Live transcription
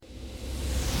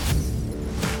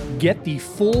Get the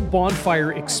full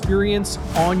Bonfire experience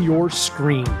on your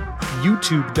screen.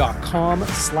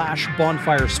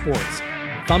 YouTube.com/Bonfire Sports.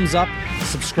 Thumbs up,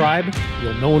 subscribe,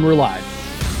 you'll know when we're live.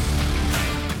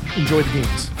 Enjoy the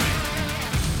games.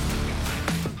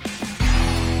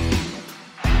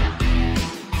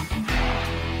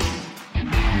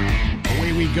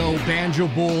 Away we go, Banjo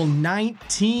Bowl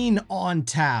 19 on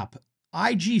tap.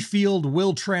 IG Field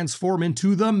will transform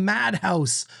into the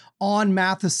madhouse on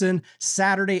Matheson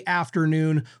Saturday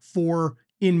afternoon for,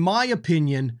 in my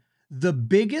opinion, the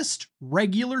biggest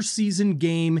regular season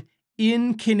game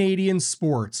in Canadian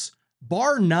sports,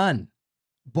 bar none.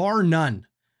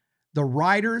 The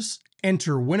Riders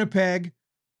enter Winnipeg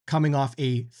coming off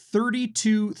a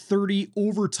 32-30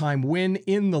 overtime win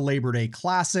in the Labor Day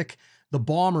Classic. The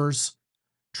Bombers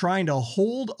trying to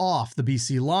hold off the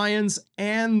BC Lions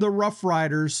and the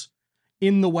Roughriders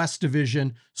in the West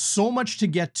Division. So much to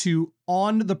get to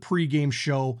on the pregame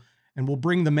show, and we'll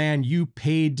bring the man you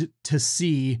paid to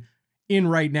see in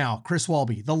right now. Chris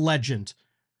Walby, the legend,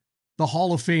 the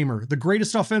Hall of Famer, the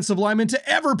greatest offensive lineman to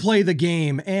ever play the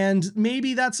game. And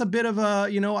maybe that's a bit of a,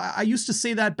 I used to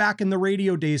say that back in the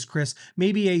radio days, Chris,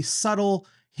 maybe a subtle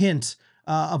hint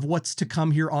of what's to come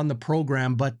here on the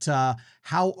program. But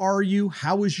how are you?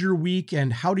 How was your week?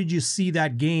 And how did you see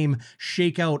that game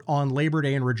shake out on Labor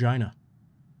Day in Regina?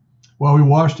 Well, we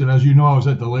watched it. As you know, I was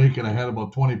at the lake and I had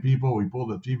about 20 people. We pulled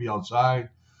the TV outside,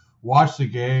 watched the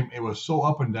game. It was so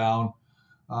up and down.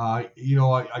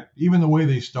 Even the way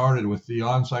they started with the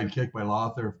onside kick by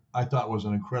Lothar, I thought was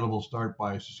an incredible start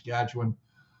by Saskatchewan.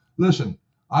 Listen,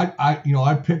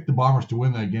 I picked the Bombers to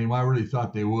win that game. I really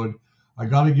thought they would. I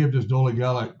got to give this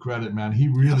Dolegala credit, man. He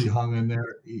really hung in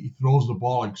there. He throws the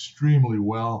ball extremely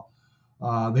well.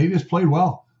 They just played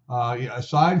well.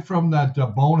 Aside from that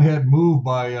bonehead move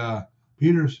by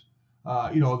Peters,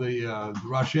 the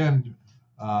rush end,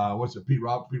 what's it, Pete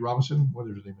Robinson? What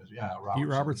his name is? Yeah, Robertson. Pete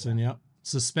Robertson, yeah.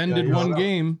 Suspended one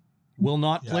game, will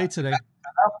not play today.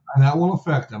 And that will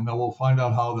affect them. Now we'll find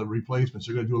out how the replacements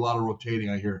are going to do a lot of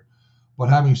rotating, I hear. But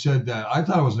having said that, I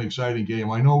thought it was an exciting game.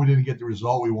 I know we didn't get the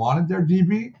result we wanted there,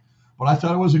 DB, but I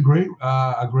thought it was a great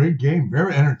game.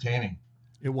 Very entertaining.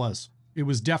 It was. It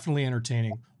was definitely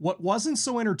entertaining. What wasn't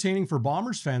so entertaining for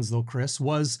Bombers fans, though, Chris,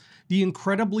 was the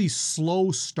incredibly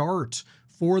slow start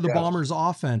for the Bombers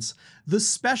offense. The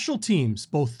special teams,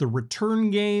 both the return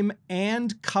game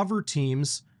and cover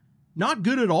teams, not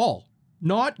good at all.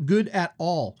 Not good at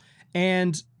all.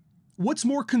 And what's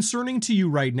more concerning to you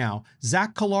right now?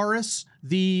 Zach Collaros,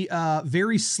 the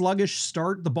very sluggish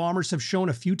start the Bombers have shown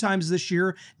a few times this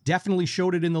year, definitely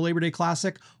showed it in the Labor Day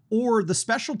Classic, or the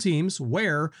special teams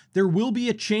where there will be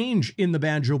a change in the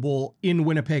Banjo Bowl in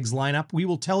Winnipeg's lineup. We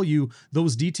will tell you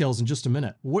those details in just a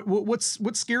minute. What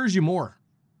scares you more?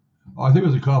 I think it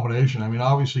was a combination. I mean,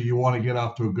 obviously you want to get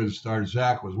off to a good start.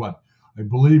 Zach was I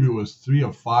believe it was 3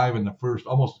 of 5 in the first,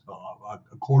 almost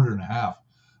a quarter and a half.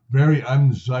 Very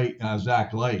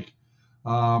Zach-like.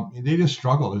 They just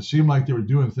struggled. It seemed like they were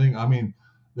doing things. I mean,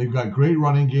 they've got great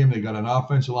running game. They got an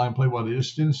offensive line play. Well, they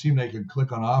just didn't seem they could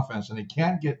click on offense, and they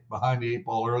can't get behind the 8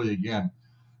 ball early again.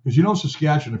 Because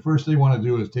Saskatchewan, the first thing they want to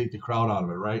do is take the crowd out of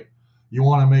it, right? You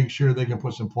want to make sure they can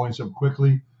put some points up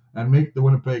quickly and make the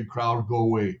Winnipeg crowd go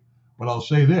away. But I'll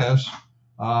say this,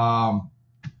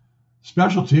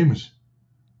 special teams,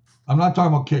 I'm not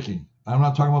talking about kicking. I'm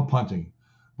not talking about punting,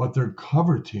 but they're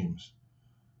cover teams.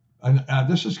 And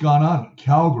this has gone on.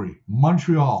 Calgary,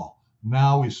 Montreal.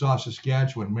 Now we saw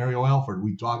Saskatchewan, Mario Alford.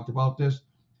 We talked about this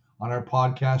on our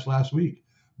podcast last week.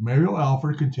 Mario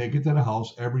Alford can take it to the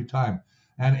house every time.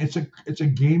 And it's a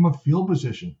game of field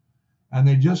position. And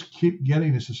they just keep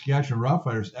getting the Saskatchewan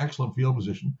Roughriders excellent field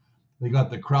position. They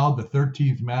got the crowd. The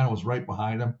 13th man was right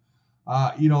behind them.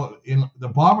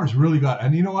 The Bombers really got,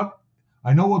 and you know what?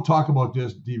 I know we'll talk about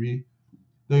this, DB.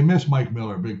 They miss Mike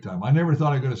Miller big time. I never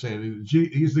thought I was going to say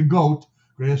it. He's the GOAT,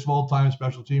 greatest of all time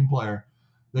special team player.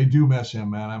 They do miss him,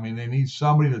 man. I mean, they need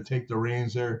somebody to take the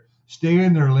reins there, stay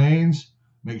in their lanes,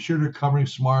 make sure they're covering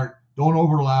smart, don't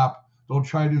overlap, don't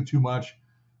try to do too much,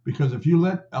 because if you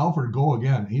let Alford go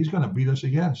again, he's going to beat us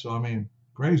again. So, I mean,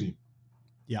 crazy.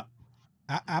 Yeah.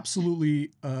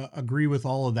 Absolutely agree with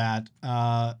all of that.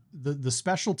 The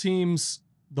special teams,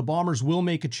 the Bombers will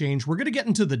make a change. We're going to get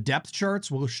into the depth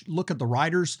charts. We'll look at the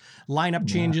Riders lineup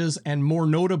changes, and more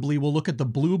notably, we'll look at the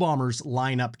Blue Bombers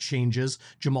lineup changes.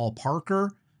 Jamal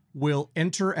Parker will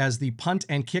enter as the punt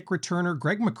and kick returner.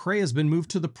 Greg McCrae has been moved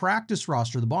to the practice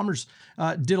roster. The Bombers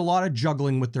did a lot of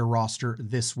juggling with their roster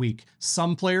this week.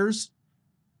 Some players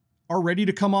are ready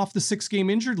to come off the 6-game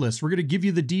injured list. We're going to give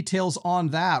you the details on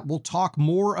that. We'll talk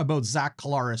more about Zach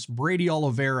Collaros, Brady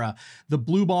Oliveira, the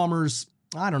Blue Bombers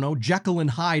I don't know, Jekyll and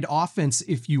Hyde offense,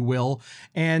 if you will,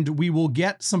 and we will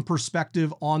get some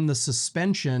perspective on the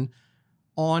suspension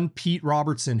on Pete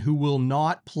Robertson, who will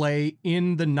not play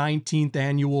in the 19th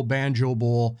annual Banjo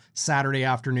Bowl Saturday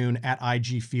afternoon at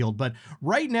IG Field. But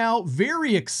right now,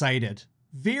 very excited,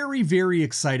 very, very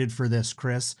excited for this,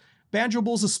 Chris. Banjo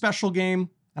Bowl's a special game,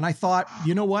 and I thought,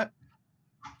 you know what?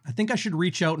 I think I should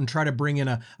reach out and try to bring in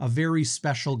a very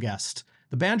special guest.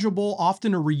 The Banjo Bowl,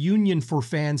 often a reunion for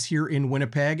fans here in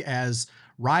Winnipeg, as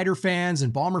Rider fans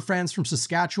and Bomber fans from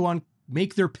Saskatchewan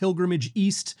make their pilgrimage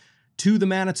east to the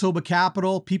Manitoba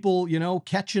capital. People,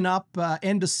 catching up,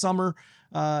 end of summer,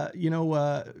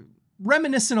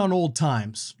 reminiscent on old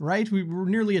times, right? We're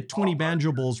nearly at 20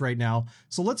 Banjo Bowls right now.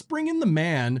 So let's bring in the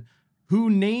man who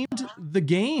named the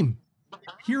game.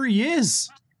 Here he is,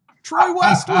 Troy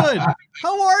Westwood.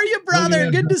 How are you,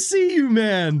 brother? Good to see you,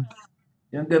 man.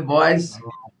 Doing good, boys.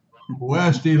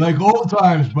 Westy, like old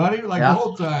times, buddy. Like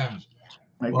old times.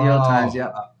 Like the old times,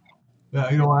 yeah.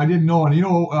 I didn't know. And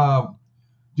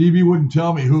DB wouldn't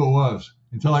tell me who it was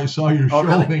until I saw your show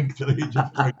really? link today.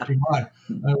 Just like came on.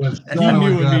 He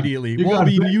knew immediately.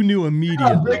 You knew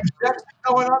immediately. Big sex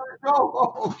going on the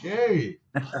show. Okay.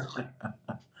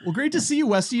 Well, great to see you,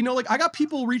 Westy. I got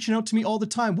people reaching out to me all the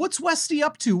time. What's Westy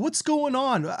up to? What's going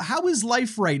on? How is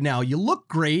life right now? You look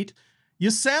great. You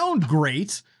sound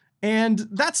great. And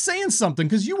that's saying something,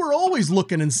 because you were always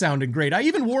looking and sounding great. I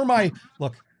even wore my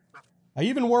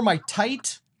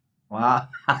tight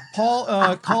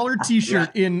collar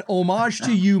t-shirt in homage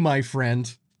to you, my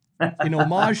friend. In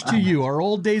homage to you. Our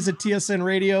old days at TSN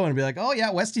Radio, and be like, oh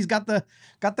yeah, Westy's got the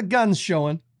guns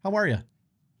showing. How are you?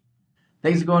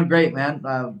 Things are going great,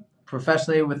 man.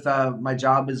 Professionally with my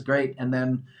job is great. And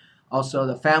then also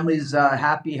the family's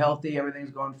happy, healthy.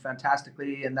 Everything's going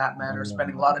fantastically in that manner.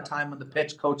 Spending a lot of time on the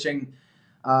pitch coaching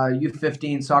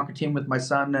U15 soccer team with my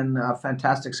son, and a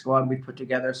fantastic squad we put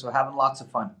together. So having lots of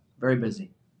fun. Very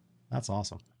busy. That's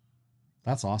awesome.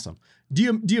 That's awesome.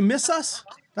 Do you miss us?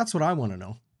 That's what I want to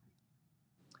know.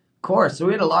 Of course. So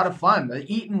we had a lot of fun.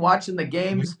 Eating, watching the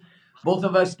games. Both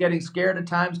of us getting scared at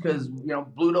times because,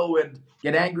 Bluto would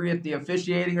get angry at the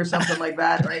officiating or something like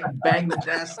that, right? Bang the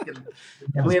desk.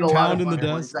 And we had a lot of fun.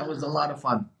 That was a lot of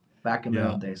fun back in the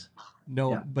old days.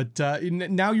 No, but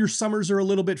now your summers are a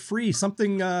little bit free.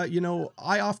 Something,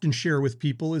 I often share with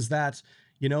people is that,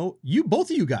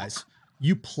 both of you guys,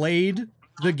 you played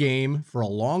the game for a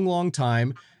long, long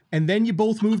time. And then you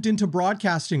both moved into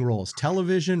broadcasting roles,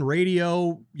 television,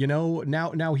 radio,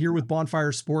 now here with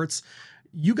Bonfire Sports.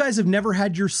 You guys have never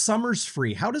had your summers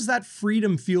free. How does that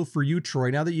freedom feel for you, Troy,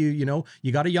 now that you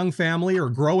got a young family, or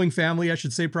growing family, I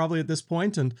should say, probably at this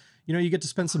point, and, you get to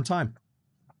spend some time?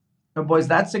 Oh, boys,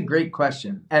 that's a great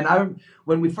question. And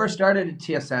when we first started at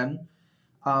TSN,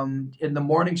 in the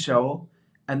morning show,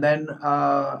 and then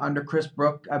under Chris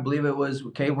Brook, I believe it was,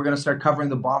 okay, we're going to start covering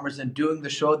the Bombers and doing the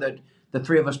show that the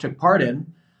three of us took part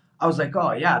in. I was like,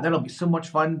 oh, yeah, that'll be so much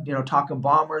fun, talking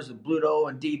Bombers and Bluto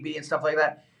and DB and stuff like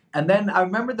that. And then I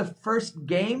remember the first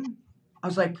game, I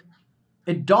was like,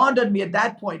 it dawned on me at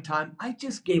that point in time, I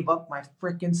just gave up my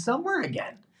freaking summer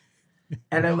again.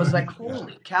 And I was like,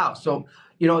 holy cow. So,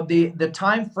 the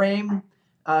time frame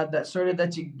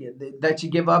that you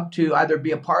give up to either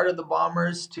be a part of the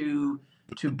Bombers, to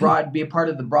be a part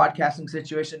of the broadcasting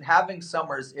situation, having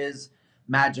summers is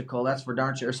magical. That's for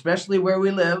darn sure, especially where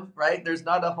we live, right? There's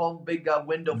not a whole big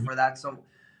window for that. So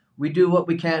we do what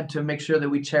we can to make sure that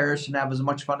we cherish and have as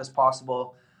much fun as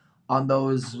possible on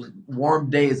those warm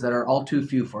days that are all too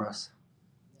few for us.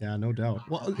 Yeah, no doubt.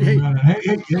 Well, hey,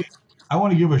 I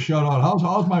want to give a shout out.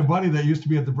 How's my buddy that used to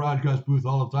be at the broadcast booth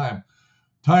all the time?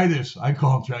 Titus, I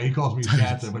call him Trey. He calls me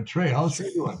Santa. But Trey, how's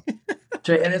he doing?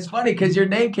 Trey, and it's funny because your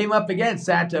name came up again,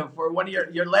 Santa, for one of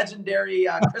your legendary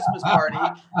Christmas party.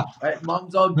 Right?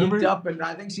 Mom's all geeked up, and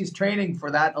I think she's training for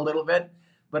that a little bit.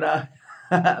 But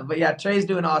but yeah, Trey's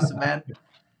doing awesome, man.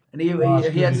 And he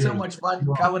had so much fun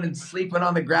coming and sleeping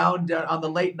on the ground on the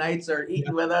late nights or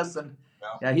eating with us, and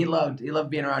he loved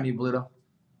being around you, Bluto.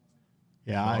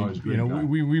 Yeah,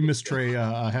 we miss Trey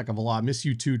a heck of a lot. Miss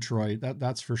you too, Troy.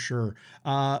 That's for sure.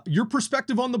 Your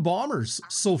perspective on the Bombers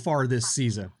so far this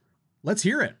season. Let's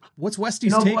hear it. What's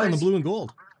Westy's take on the blue and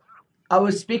gold? I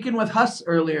was speaking with Huss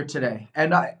earlier today,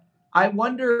 and I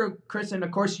wonder, Chris, and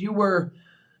of course you were,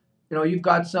 you've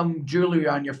got some jewelry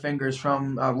on your fingers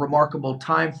from a remarkable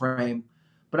time frame,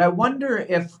 but I wonder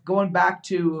if going back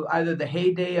to either the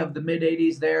heyday of the mid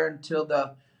 80s there until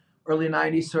the early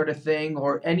 90s sort of thing,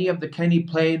 or any of the Kenny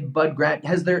Played, Bud Grant,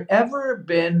 has there ever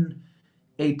been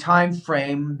a time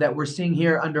frame that we're seeing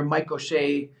here under Mike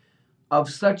O'Shea of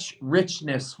such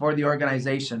richness for the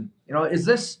organization? Is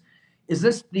is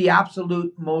this the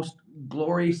absolute most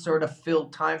glory sort of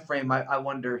filled time frame? I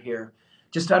wonder here,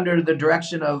 just under the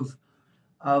direction of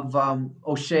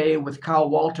O'Shea with Kyle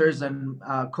Walters and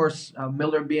of course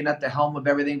Miller being at the helm of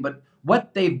everything. But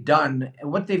what they've done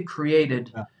and what they've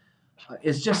created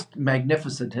is just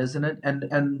magnificent, isn't it?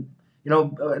 And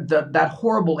that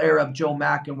horrible era of Joe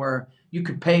Macken where you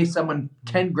could pay someone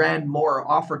 10 grand more,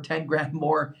 offer 10 grand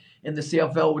more in the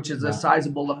CFL, which is a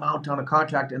sizable amount on a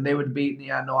contract, and they would be,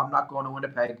 no, I'm not going to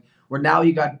Winnipeg. Where now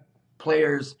you got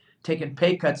players taking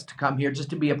pay cuts to come here just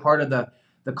to be a part of the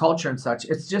culture and such.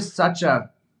 It's just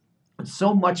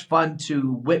so much fun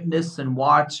to witness and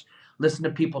watch, listen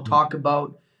to people talk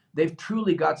about. They've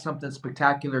truly got something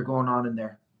spectacular going on in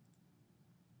there.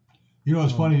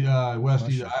 It's funny,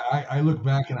 Westy. I look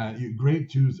back and great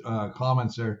two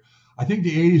comments there. I think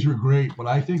the '80s were great, but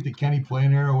I think the Kenny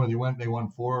Payne era where they won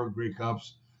 4 Grey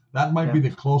Cups, that might be the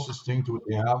closest thing to what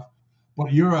they have.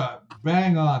 But you're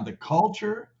bang on. The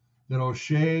culture that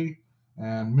O'Shea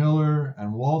and Miller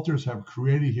and Walters have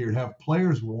created here, have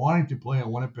players wanting to play in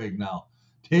Winnipeg now,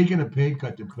 taking a pay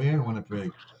cut to play in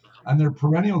Winnipeg, and they're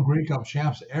perennial Grey Cup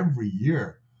champs every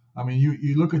year. I mean,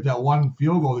 you look at that one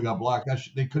field goal they got blocked.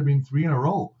 They could have been 3 in a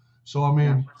row. So I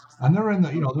mean, and they're in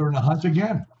the hunt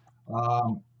again.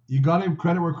 You got to give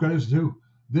credit where credit's due.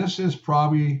 This is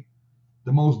probably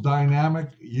the most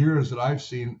dynamic years that I've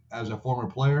seen as a former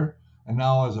player and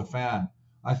now as a fan.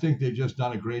 I think they've just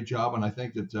done a great job, and I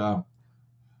think that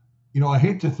I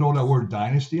hate to throw that word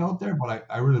dynasty out there, but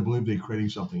I really believe they're creating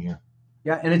something here.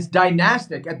 Yeah, and it's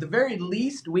dynastic. At the very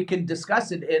least, we can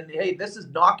discuss it. And hey, this is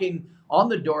knocking on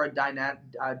the door of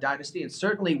dynasty, and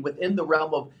certainly within the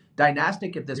realm of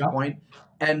dynastic at this point.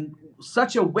 And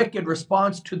such a wicked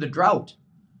response to the drought,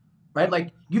 right?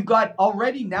 Like you've got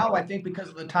already now, I think, because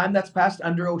of the time that's passed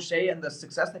under O'Shea and the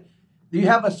success, you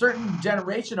have a certain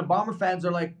generation of Bomber fans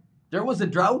are like, there was a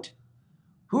drought.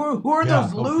 Who are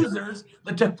those losers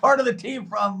that took part of the team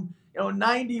from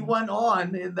 91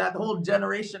 on in that whole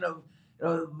generation of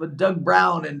Doug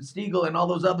Brown and Stiegel and all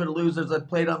those other losers that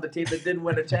played on the team that didn't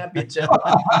win a championship.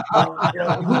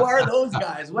 Who are those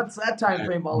guys? What's that time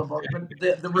frame all about? But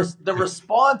the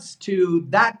response to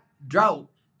that drought,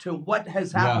 to what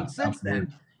has happened since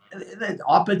then, the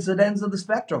opposite ends of the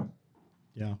spectrum.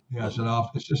 Yeah,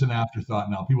 it's just an afterthought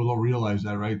now. People don't realize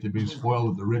that, right? They've been spoiled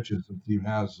with the riches the team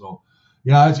has. So,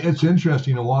 yeah, it's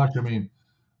interesting to watch. I mean,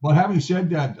 but having said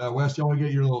that, Wes, I want to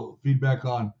get your little feedback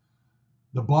on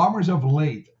the Bombers of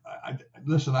late.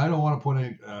 Listen, I don't want to put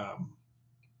any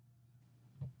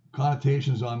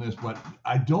connotations on this, but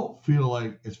I don't feel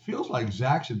like it feels like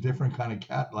Zach's a different kind of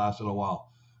cat last little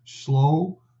while.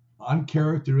 Slow,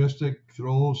 uncharacteristic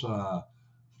throws,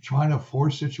 trying to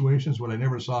force situations, what I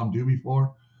never saw him do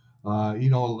before.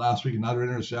 Last week, another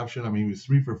interception. I mean, he was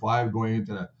 3 for 5 going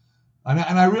into the. And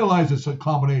I realize it's a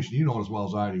combination, as well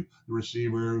as I do, the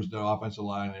receivers, the offensive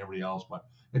line, and everybody else. But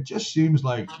it just seems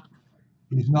like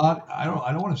he's not. I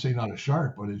don't want to say not a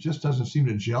shark, but it just doesn't seem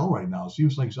to gel right now. It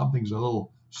seems like something's a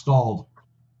little stalled.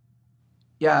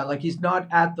 Yeah, like he's not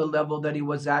at the level that he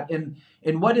was at in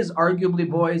what is arguably,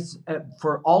 boys,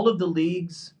 for all of the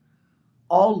leagues,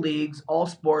 all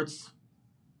sports,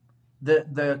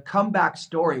 the comeback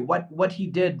story. What he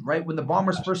did right when the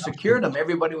Bombers first secured him,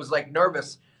 everybody was like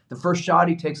nervous. The first shot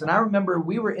he takes, and I remember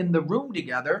we were in the room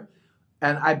together,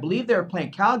 and I believe they were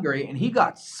playing Calgary, and he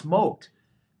got smoked.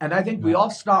 And I think we all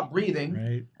stopped breathing,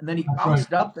 and then he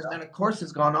bounced up, and then of course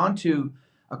has gone on to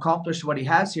accomplish what he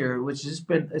has here, which has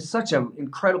been such an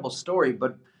incredible story.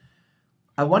 But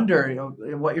I wonder,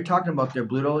 what you're talking about there,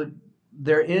 Bluto.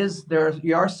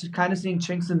 You are kind of seeing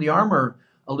chinks in the armor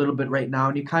a little bit right now,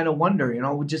 and you kind of wonder,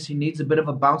 he needs a bit of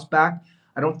a bounce back.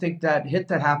 I don't think that hit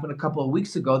that happened a couple of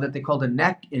weeks ago that they called a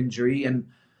neck injury, and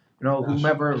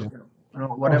whomever,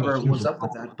 whatever was up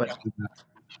with that, but.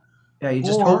 Yeah, you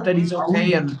just hope that he's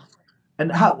okay.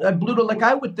 And how, Bluto, like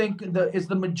I would think, is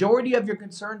the majority of your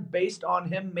concern based on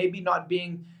him maybe not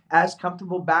being as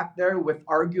comfortable back there with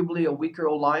arguably a weaker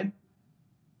O-line?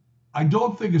 I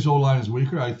don't think his O-line is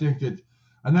weaker. I think that,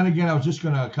 and then again, I was just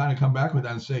going to kind of come back with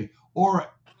that and say, or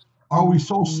are we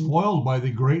so spoiled by the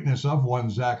greatness of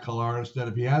one Zach Collaros that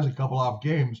if he has a couple off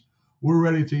games, we're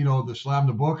ready to, to slam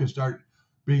the book and start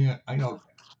being,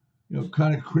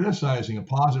 kind of criticizing a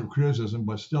positive criticism,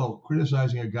 but still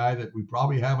criticizing a guy that we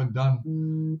probably haven't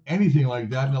done anything like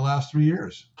that in the last 3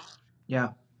 years. Yeah,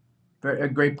 a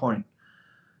great point.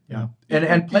 Yeah,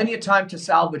 and plenty of time to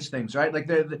salvage things, right? Like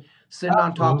they're sitting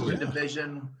on top of the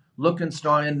division, looking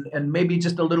strong, and maybe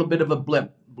just a little bit of a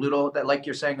blip, Bluto, that like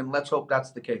you're saying, and let's hope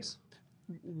that's the case.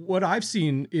 What I've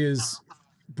seen is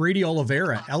Brady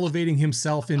Oliveira elevating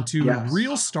himself into Yes.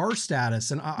 real star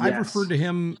status. And I've Yes. referred to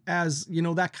him as,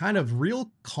 that kind of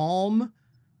real calm,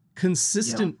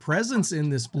 consistent presence in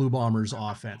this Blue Bombers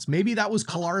offense. Maybe that was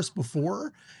Collaros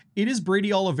before. It is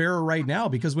Brady Oliveira right now,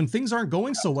 because when things aren't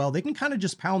going so well, they can kind of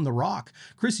just pound the rock.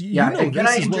 Chris, you know and can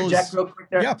I this as well interject as... real quick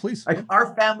there? Yeah, please. Like,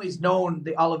 our family's known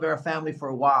the Oliveira family for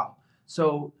a while.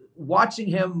 So watching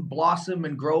him blossom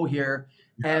and grow here,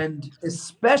 and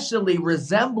especially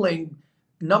resembling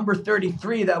number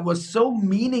 33, that was so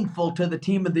meaningful to the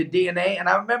team of the DNA. And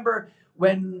I remember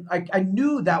when I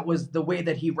knew that was the way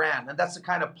that he ran, and that's the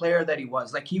kind of player that he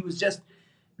was. Like, he was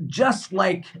just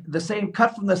like the same,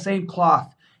 cut from the same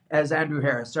cloth as Andrew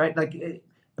Harris, right? Like,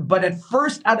 but at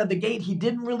first out of the gate, he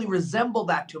didn't really resemble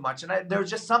that too much. And there was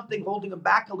just something holding him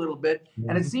back a little bit.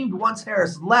 And it seemed once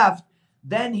Harris left,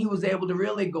 then he was able to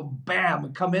really go bam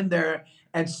and come in there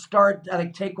and start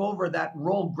take over that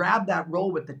role, grab that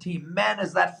role with the team. Man,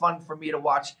 is that fun for me to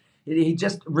watch. He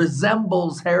just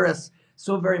resembles Harris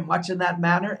so very much in that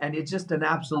manner, and it's just an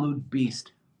absolute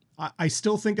beast. I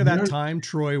still think of that time,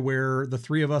 Troy, where the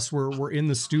three of us were in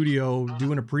the studio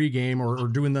doing a pregame or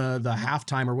doing the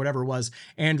halftime or whatever it was.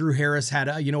 Andrew Harris had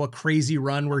a crazy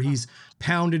run where he's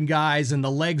pounding guys and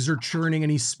the legs are churning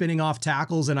and he's spinning off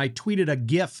tackles. And I tweeted a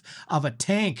GIF of a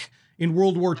tank in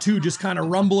World War II just kind of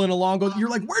rumbling along. You're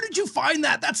like, where did you find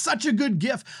that? That's such a good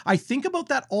GIF. I think about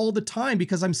that all the time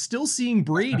because I'm still seeing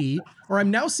Brady, or I'm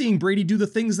now seeing Brady do the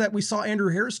things that we saw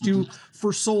Andrew Harris do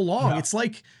for so long. It's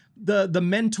like the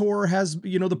mentor has,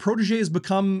 the protege has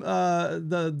become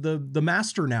the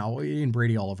master now in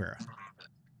Brady Oliveira.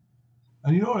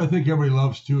 And you know what I think everybody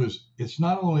loves too is it's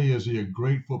not only is he a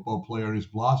great football player and he's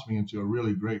blossoming into a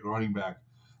really great running back,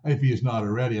 if he is not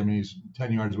already. I mean, he's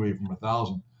 10 yards away from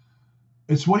 1,000.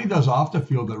 It's what he does off the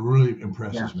field that really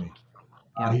impresses me.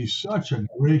 He's such a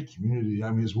great community. I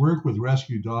mean, his work with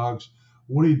rescue dogs,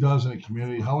 what he does in the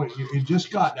community, how it just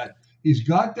got that. He's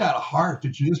got that heart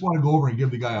that you just want to go over and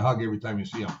give the guy a hug every time you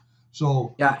see him.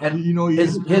 So and you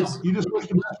just wish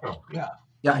the best for him.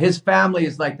 Yeah, his family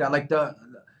is like that. Like the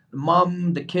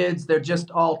mom, the kids, they're just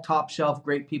all top shelf,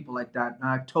 great people like that. And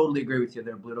I totally agree with you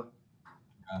there, Bluto.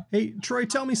 Hey, Troy,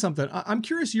 tell me something. I'm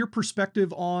curious your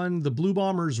perspective on the Blue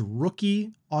Bombers'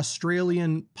 rookie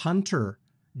Australian punter,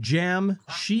 Jam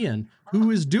Sheehan,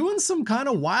 who is doing some kind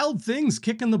of wild things,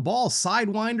 kicking the ball,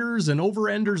 sidewinders and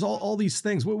overenders, all these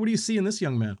things. What do you see in this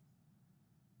young man?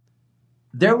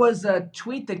 There was a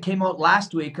tweet that came out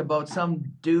last week about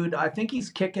some dude. I think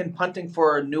he's punting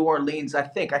for New Orleans. I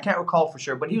can't recall for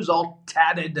sure, but he was all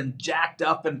tatted and jacked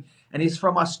up, and he's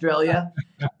from Australia.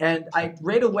 And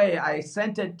right away I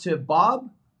sent it to Bob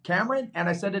Cameron and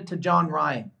I sent it to John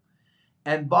Ryan.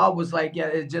 And Bob was like, yeah,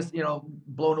 it's just,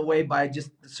 blown away by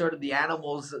just sort of the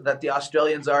animals that the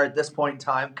Australians are at this point in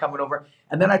time coming over.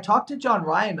 And then I talked to John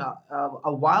Ryan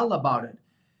a while about it.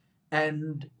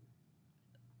 And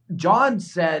John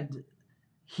said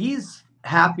he's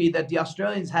happy that the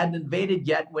Australians hadn't invaded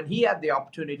yet when he had the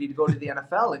opportunity to go to the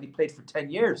NFL, and he played for 10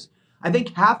 years. I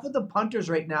think half of the punters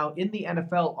right now in the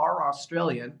NFL are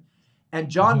Australian. And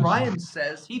John Ryan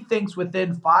says he thinks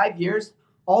within 5 years,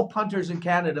 all punters in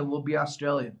Canada will be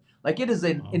Australian. Like, it is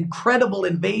an incredible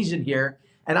invasion here.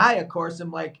 And I, of course,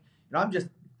 am like, I'm just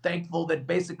thankful that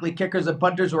basically kickers and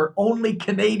punters were only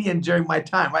Canadian during my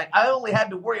time, right? I only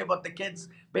had to worry about the kids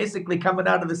basically coming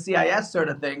out of the CIS sort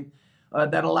of thing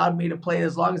that allowed me to play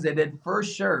as long as they did, for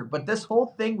sure. But this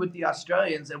whole thing with the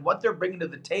Australians and what they're bringing to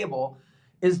the table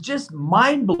is just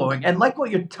mind-blowing. And like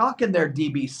what you're talking there,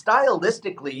 DB,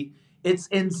 stylistically, it's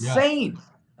insane. Yeah.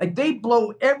 Like, they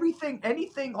blow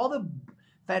anything, all the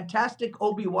fantastic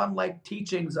Obi-Wan-like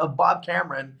teachings of Bob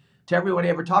Cameron to everyone he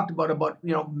ever talked about,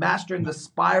 mastering the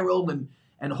spiral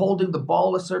and holding the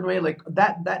ball a certain way. Like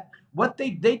that what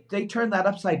they turn that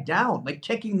upside down, like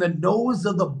kicking the nose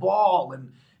of the ball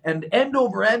and end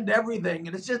over end everything.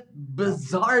 And it's just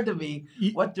bizarre to me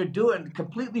what they're doing,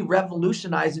 completely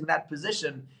revolutionizing that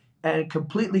position and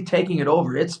completely taking it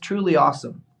over. It's truly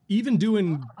awesome. Even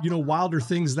doing, wilder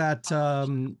things that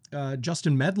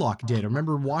Justin Medlock did. I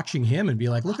remember watching him and be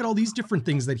like, look at all these different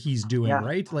things that he's doing,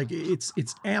 right? Like, it's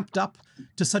amped up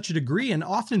to such a degree. And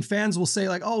often fans will say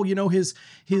like, oh, his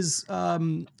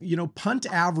punt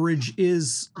average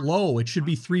is low. It should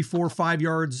be 3, 4, 5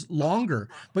 yards longer.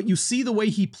 But you see the way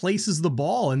he places the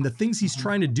ball and the things he's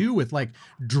trying to do with, like,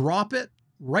 drop it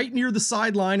right near the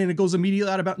sideline and it goes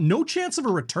immediately out about no chance of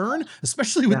a return,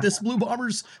 especially with this Blue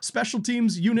Bombers special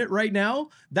teers unit right now.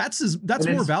 That's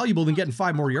more valuable than getting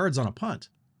 5 more yards on a punt.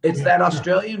 It's that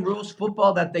Australian rules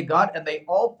football that they got, and they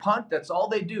all punt. That's all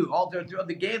they do. All throughout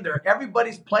the game,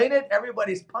 everybody's playing it,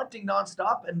 everybody's punting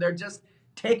nonstop, and they're just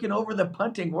taken over the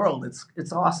punting world.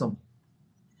 It's awesome.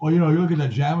 Well, you look at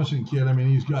that Jamison kid. I mean,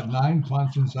 he's got 9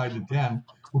 punts inside the 10,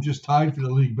 which is tied for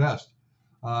the league best.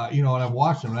 And I've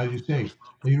watched him, and as you say,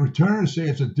 the returners say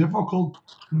it's a difficult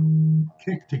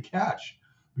kick to catch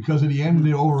because of the end and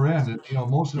the over end. And,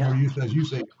 most of them are used, as you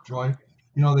say, Troy,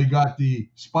 they got the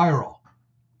spiral.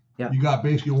 Yeah. You got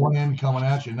basically one end coming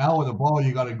at you. Now with the ball,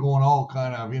 you got it going all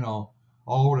kind of,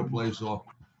 all over the place. So,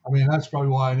 I mean, that's probably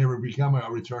why I never become a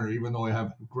returner, even though I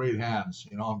have great hands.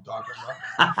 I'm talking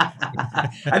about.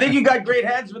 I think you got great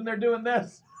hands when they're doing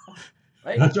this.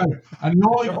 Right? That's right. And the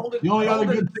only other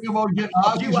good thing about getting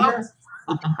odds this year,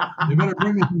 they better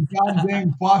bring me some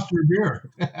goddamn Foster beer.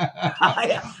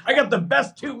 I got the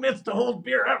best 2 mitts to hold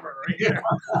beer ever right here.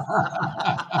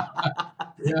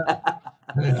 Yeah.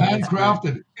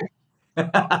 Handcrafted.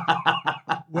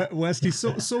 Westy,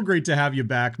 so great to have you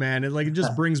back, man. It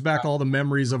just brings back all the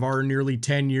memories of our nearly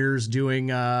 10 years doing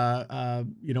Bombers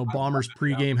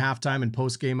pregame, halftime, and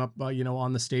postgame up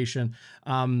on the station.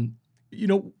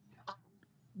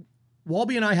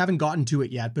 Walby and I haven't gotten to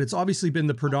it yet, but it's obviously been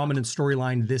the predominant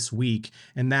storyline this week,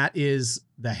 and that is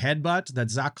the headbutt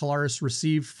that Zach Collaros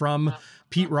received from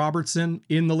Pete Robertson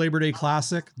in the Labor Day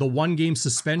Classic, the 1-game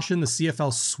suspension the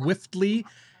CFL swiftly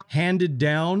handed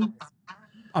down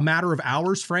a matter of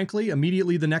hours, frankly,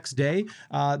 immediately the next day,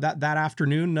 that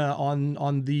afternoon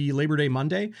on the Labor Day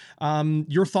Monday.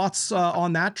 Your thoughts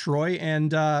on that, Troy,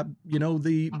 and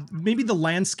maybe the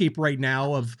landscape right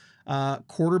now of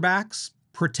quarterbacks,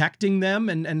 protecting them,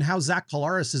 and how Zach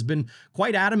Collaros has been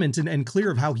quite adamant and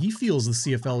clear of how he feels the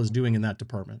CFL is doing in that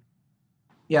department.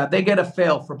 Yeah, they get a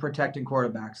fail for protecting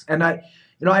quarterbacks. And I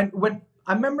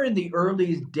remember in the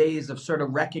early days of sort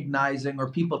of recognizing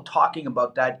or people talking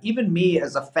about that, even me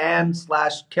as a fan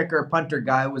 / kicker punter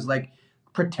guy was like,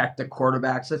 protect the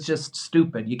quarterbacks. That's just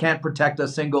stupid. You can't protect a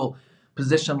single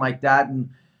position like that. And,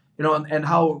 and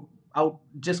how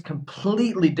just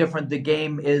completely different the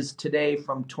game is today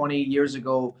from 20 years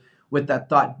ago with that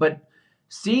thought. But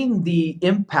seeing the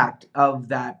impact of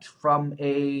that from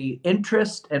a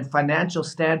interest and financial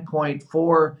standpoint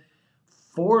for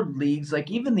leagues,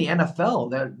 like even the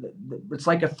NFL, it's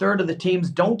like a third of the teams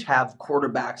don't have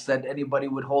quarterbacks that anybody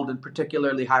would hold in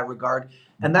particularly high regard.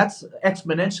 And that's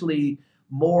exponentially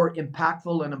more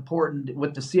impactful and important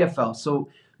with the CFL. So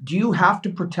do you have to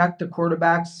protect the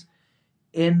quarterbacks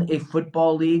in a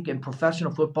football league, in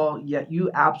professional football? Yeah, you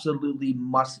absolutely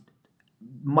must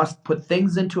put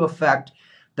things into effect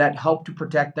that help to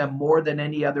protect them more than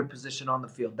any other position on the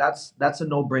field. That's a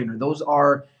no-brainer. Those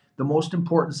are the most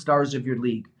important stars of your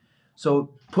league.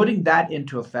 So putting that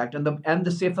into effect, and the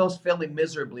CFL is failing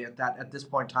miserably at this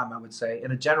point in time, I would say,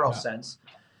 in a general sense.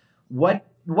 What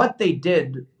they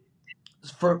did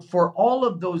for all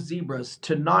of those zebras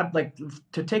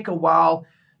to take a while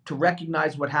to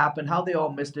recognize what happened, how they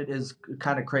all missed it is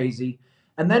kind of crazy.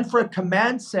 And then for a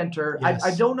command center, yes.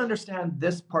 I don't understand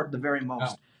this part the very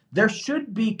most. No. There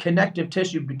should be connective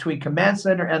tissue between command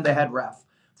center and the head ref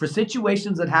for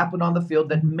situations that happen on the field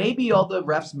that maybe all the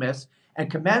refs miss, and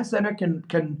command center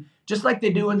can just like they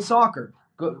do in soccer,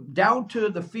 go down to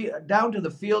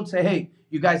the field, say, hey,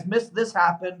 you guys missed this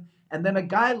happen, and then a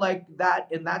guy like that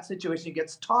in that situation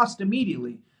gets tossed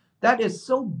immediately. That is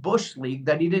so bush league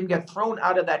that he didn't get thrown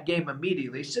out of that game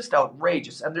immediately. It's just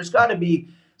outrageous. And there's got to be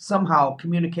somehow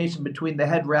communication between the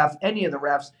head ref, any of the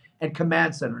refs, and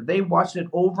command center. They watched it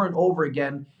over and over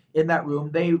again in that room.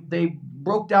 They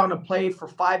broke down a play for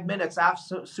 5 minutes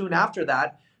soon after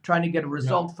that, trying to get a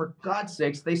result. Yeah. For God's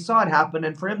sakes, they saw it happen.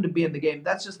 And for him to be in the game,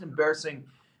 that's just embarrassing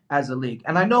as a league.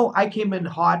 And I know I came in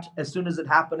hot as soon as it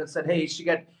happened and said, hey, she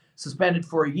got suspended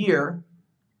for a year.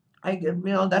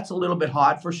 That's a little bit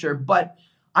hot for sure, but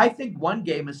I think 1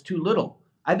 game is too little.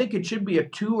 I think it should be a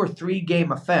 2 or 3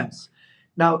 game offense.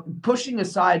 Now, pushing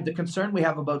aside the concern we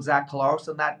have about Zach Collaros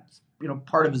and that,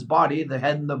 part of his body, the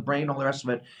head and the brain, all the rest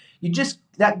of it,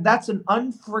 that's an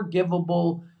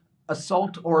unforgivable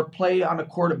assault or play on a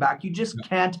quarterback. You just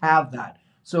can't have that.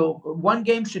 So 1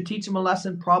 game should teach him a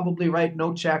lesson, probably, right?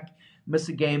 No check, miss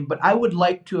a game. But I would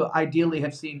like to ideally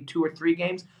have seen 2 or 3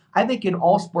 games. I think in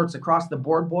all sports across the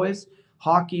board, boys,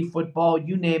 hockey, football,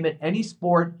 you name it, any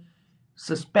sport,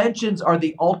 suspensions are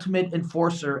the ultimate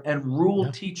enforcer and rule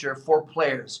teacher for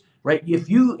players, right? If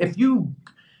you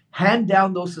hand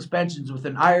down those suspensions with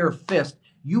an iron fist,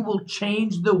 you will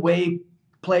change the way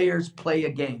players play a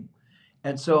game.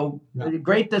 And so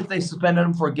great that they suspended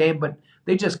him for a game, but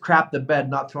they just crapped the bed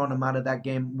not throwing him out of that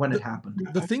game when it happened.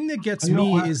 The thing that gets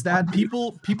me is that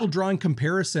people drawing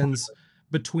comparisons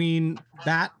between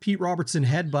that Pete Robertson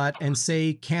headbutt and,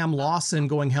 say, Cam Lawson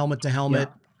going helmet to helmet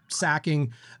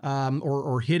sacking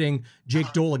or hitting Jake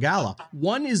Dolagala.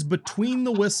 One is between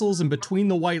the whistles and between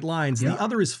the white lines. Yeah. The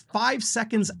other is 5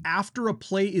 seconds after a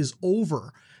play is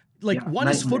over. Like, one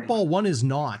is nightmare. football, one is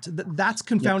not. That's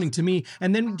confounding to me.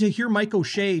 And then to hear Mike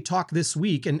O'Shea talk this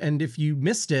week, and if you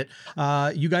missed it,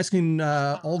 you guys can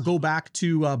all go back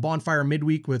to Bonfire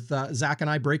Midweek with Zach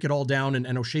and I, break it all down,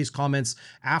 and O'Shea's comments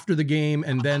after the game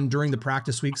and then during the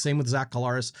practice week, same with Zach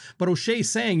Collaros. But O'Shea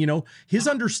saying, you know, his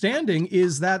understanding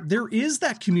is that there is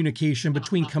that communication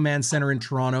between command center in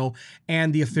Toronto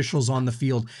and the officials on the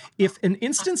field. If an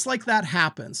instance like that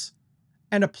happens,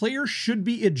 and a player should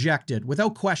be ejected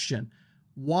without question,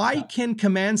 why can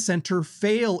command center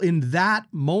fail in that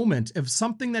moment of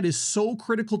something that is so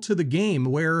critical to the game,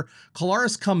 where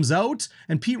Collaros comes out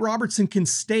and Pete Robertson can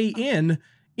stay in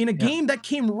a game that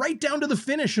came right down to the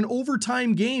finish, an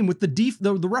overtime game with the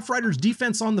Roughriders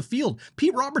defense on the field?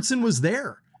 Pete Robertson was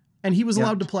there and he was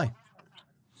allowed to play.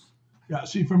 Yeah,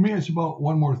 see, for me, it's about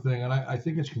one more thing, and I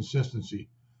think it's consistency.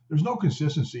 There's no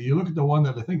consistency. You look at the one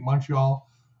that I think Montreal,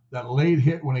 that late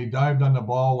hit when he dived on the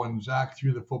ball when Zach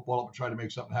threw the football up and tried to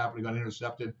make something happen. He got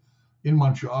intercepted in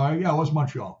Montreal. Yeah, it was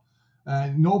Montreal.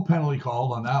 No penalty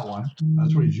called on that one.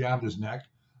 That's where he jammed his neck.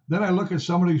 Then I look at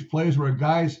some of these plays where a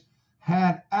guy's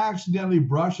hand accidentally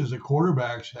brushes a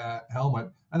quarterback's helmet,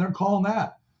 and they're calling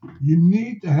that. You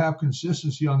need to have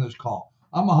consistency on this call.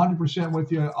 I'm 100%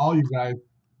 with you, all you guys.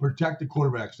 Protect the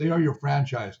quarterbacks. They are your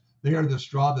franchise. They are the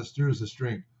straw that stirs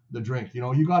the drink. You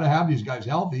know, you got to have these guys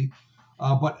healthy.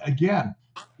 But again,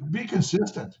 be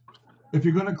consistent. If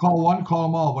you're going to call one, call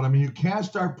them all. But I mean, you can't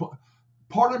start.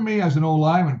 Part of me, as an old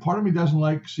lineman, part of me doesn't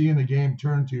like seeing the game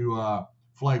turn to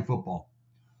flag football.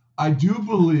 I do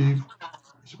believe.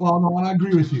 Well, no, and I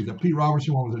agree with you. The Pete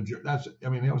Robertson one was a jerk. That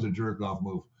was a jerk off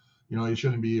move. You know, he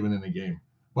shouldn't be even in the game.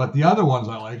 But the other ones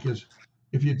I like is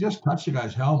if you just touch the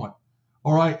guy's helmet.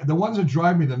 All right, the ones that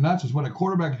drive me the nuts is when a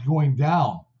quarterback is going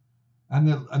down. And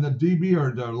the DB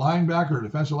or the linebacker or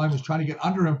defensive lineman is trying to get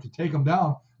under him to take him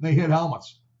down, and they hit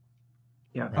helmets.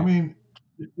 Yeah. I mean,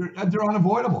 they're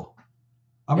unavoidable.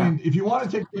 I mean, if you want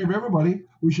to take care of everybody,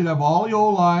 we should have all the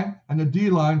O-line and the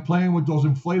D-line playing with those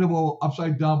inflatable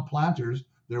upside-down planters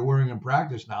they're wearing in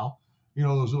practice now. You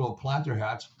know, those little planter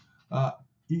hats. And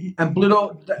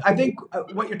Bluto, I think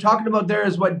what you're talking about there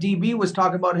is what DB was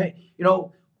talking about. Hey, you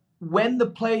know, when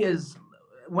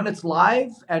it's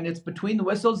live and it's between the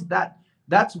whistles,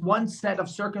 that's one set of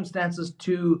circumstances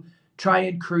to try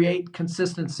and create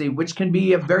consistency, which can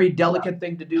be a very delicate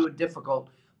thing to do and difficult.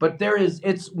 But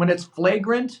it's when it's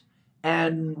flagrant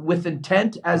and with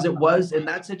intent, as it was in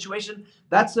that situation,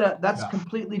 that's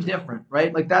completely different,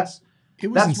 right? Like that's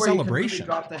where celebration. You can really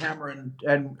drop the hammer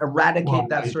and eradicate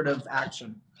that sort of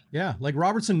action. Yeah, like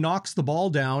Robertson knocks the ball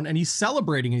down and he's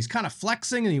celebrating and he's kind of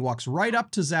flexing and he walks right up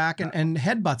to Zach and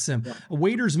headbutts him. Yeah.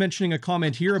 Waiter's mentioning a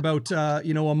comment here about, a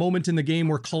moment in the game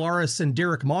where Collaros and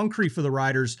Derek Moncrief for the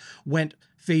Riders went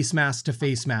face mask to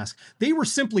face mask. They were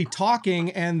simply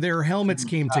talking and their helmets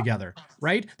came together,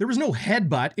 right? There was no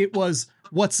headbutt. It was,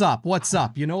 what's up?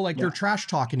 They're trash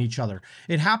talking each other.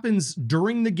 It happens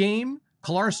during the game.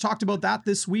 Collaros talked about that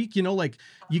this week,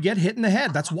 you get hit in the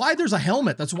head. That's why there's a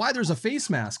helmet. That's why there's a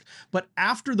face mask. But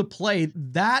after the play,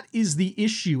 that is the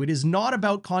issue. It is not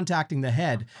about contacting the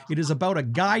head. It is about a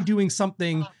guy doing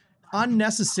something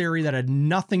unnecessary that had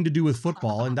nothing to do with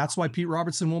football. And that's why Pete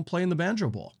Robertson won't play in the Banjo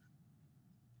Bowl.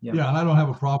 Yeah, and I don't have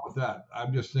a problem with that.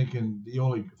 I'm just thinking the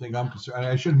only thing I'm concerned,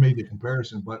 I shouldn't make the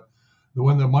comparison, but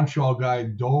when the Montreal guy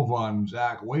dove on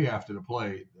Zach way after the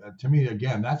play, to me,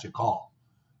 again, that's a call.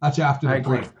 That's after the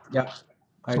play. Yeah,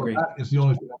 I agree. That is the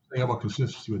only thing I'm saying about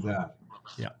consistency with that.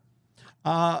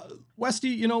 Yeah.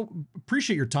 Westy,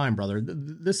 appreciate your time, brother.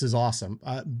 This is awesome.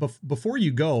 Before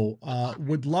you go,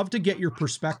 would love to get your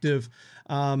perspective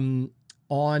on,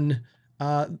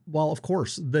 of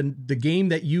course, the game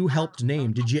that you helped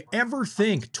name. Did you ever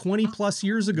think 20 plus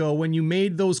years ago when you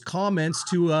made those comments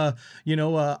to,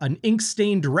 an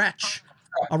ink-stained wretch,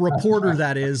 a reporter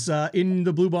that is in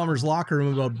the Blue Bombers locker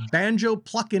room about Banjo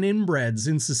plucking inbreds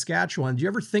in Saskatchewan? Do you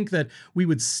ever think that we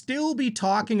would still be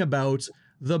talking about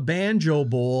the Banjo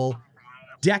Bowl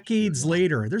decades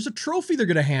later? There's a trophy they're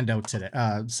going to hand out today,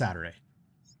 Saturday.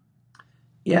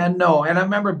 Yeah, no. And I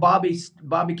remember Bobby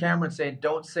Cameron saying,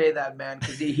 "Don't say that, man,"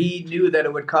 because he knew that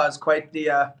it would cause quite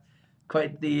the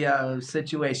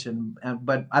situation.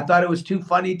 But I thought it was too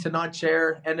funny to not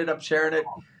share. Ended up sharing it.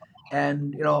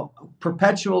 And,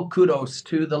 perpetual kudos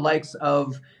to the likes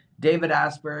of David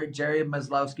Asper, Jerry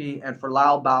Maslowski, and for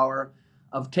Lyle Bauer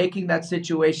of taking that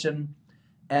situation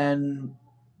and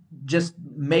just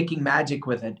making magic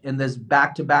with it in this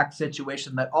back-to-back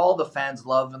situation that all the fans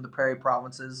love in the Prairie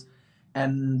provinces.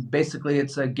 and basically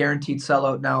it's a guaranteed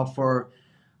sellout now for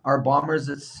our Bombers.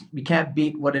 It's you can't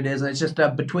beat what it is, and it's just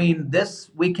between this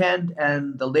weekend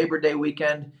and the Labor Day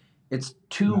weekend, it's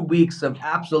 2 weeks of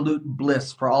absolute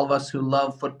bliss for all of us who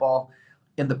love football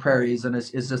in the prairies, and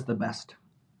it's just the best.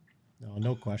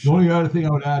 No The question. only other thing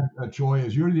I would add, Troy,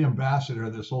 is you're the ambassador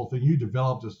of this whole thing. You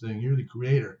developed this thing. You're the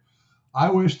creator. I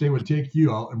wish they would take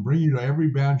you out and bring you to every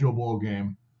Banjo Bowl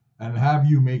game and have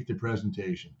you make the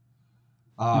presentation.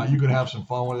 You could have some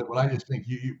fun with it, but I just think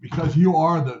you because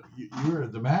you're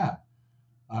the man.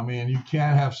 I mean, you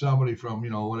can't have somebody from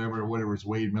whatever it's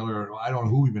Wade Miller. Or I don't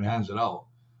know who even hands it out,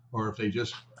 or if they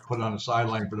just put it on the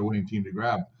sideline for the winning team to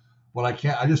grab. But I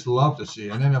can't. I just love to see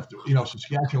it. And then if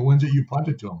Saskatchewan wins it, you punt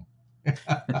it to them.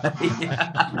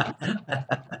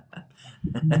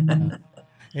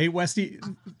 Hey, Westy,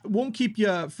 won't keep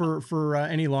you for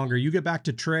any longer. You get back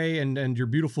to Trey and your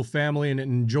beautiful family and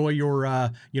enjoy your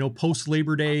post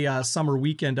Labor Day summer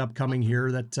weekend upcoming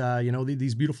here. That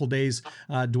these beautiful days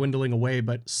dwindling away,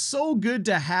 but so good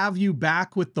to have you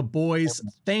back with the boys.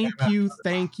 Thank you,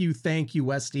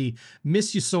 Westy.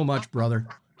 Miss you so much, brother.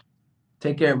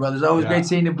 Take care, brothers. Always great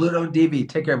seeing you, Bluto and DV.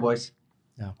 Take care, boys.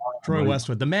 Yeah, Troy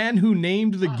Westwood, the man who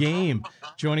named the game,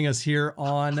 joining us here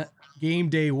on Game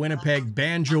Day Winnipeg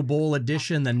Banjo Bowl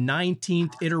edition, the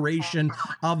 19th iteration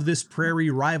of this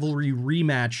Prairie rivalry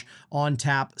rematch on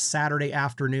tap Saturday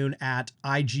afternoon at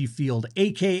IG Field,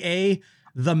 aka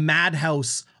the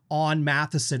Madhouse on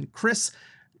Matheson. Chris,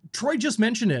 Troy just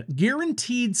mentioned it,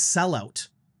 guaranteed sellout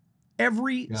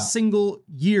every single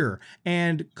year.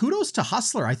 And kudos to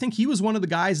Hustler. I think he was one of the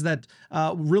guys that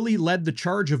really led the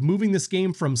charge of moving this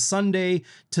game from Sunday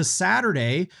to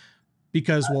Saturday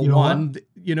because, the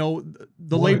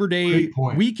Labor Day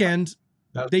weekend,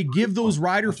 they give those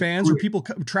Rider fans or people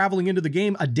traveling into the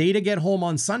game a day to get home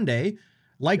on Sunday,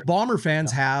 like Bomber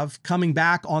fans have coming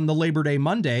back on the Labor Day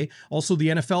Monday. Also, the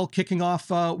NFL kicking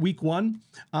off week 1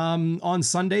 on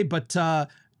Sunday, but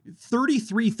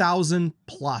 33,000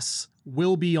 plus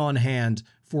will be on hand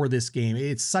for this game.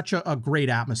 It's such a great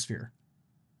atmosphere.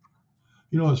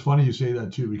 It's funny you say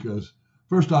that too, because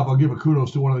first off, I'll give a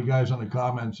kudos to one of the guys on the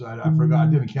comments. I forgot,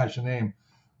 I didn't catch the name,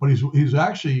 but he's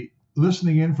actually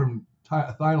listening in from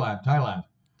Thailand.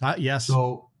 Yes.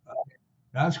 So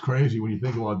that's crazy when you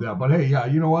think about that. But hey, yeah,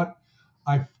 you know what?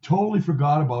 I totally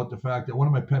forgot about the fact that one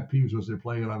of my pet peeves was they're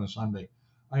playing it on a Sunday.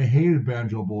 I hated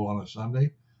Banjo Bowl on a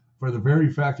Sunday for the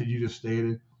very fact that you just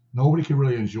stated. Nobody can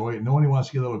really enjoy it. Nobody wants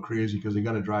to get a little crazy because they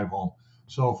got to drive home.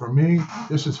 So for me,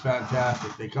 this is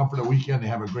fantastic. They come for the weekend. They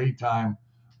have a great time.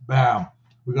 Bam.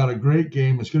 We got a great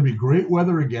game. It's going to be great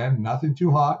weather again. Nothing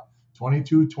too hot.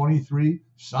 22, 23.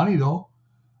 Sunny, though.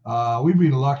 We've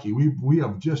been lucky. We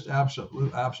have just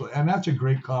absolutely. And that's a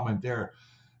great comment there,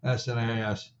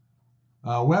 SNAS.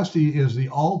 Westy is the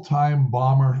all-time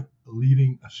Bomber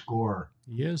leading scorer.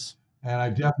 He is. And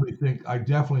I definitely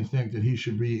think that he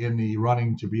should be in the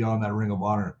running to be on that Ring of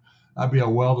Honor. That'd be a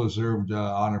well-deserved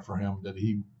honor for him.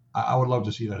 I would love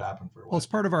to see that happen for Westy. Well, it's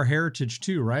part of our heritage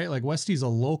too, right? Like Westy's a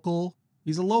local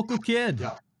kid,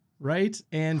 right?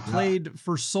 And played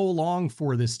for so long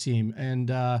for this team. And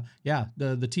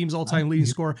the team's all-time leading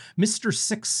scorer, Mr.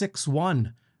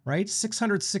 661, right?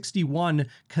 661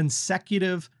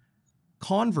 consecutive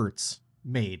converts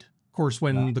made. Of course,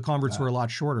 when the converts were a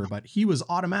lot shorter, but he was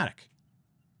automatic.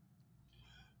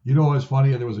 It's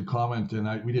funny. There was a comment,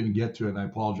 and we didn't get to it. And I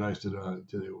apologize to the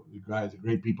guys, the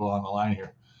great people on the line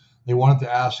here. They wanted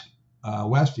to ask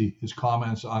Westy his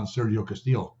comments on Sergio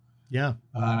Castillo. Yeah.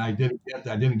 And I didn't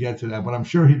get to that, but I'm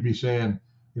sure he'd be saying,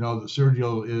 that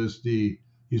Sergio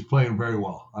he's playing very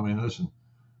well. I mean, listen,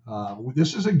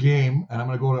 this is a game, and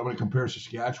I'm going to compare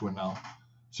Saskatchewan now.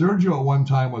 Sergio at one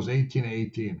time was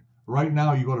 18-18. Right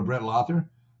now, you go to Brett Lothar,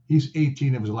 he's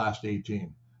 18 of his last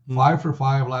 18. 5 for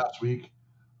 5 last week.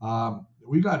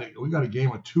 We got a game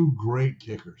with 2 great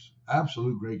kickers,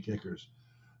 absolute great kickers.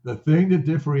 The thing that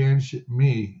differentiates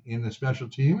me in the special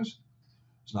teams,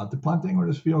 it's not the punting or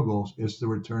the field goals, it's the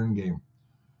return game.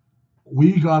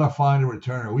 We got to find a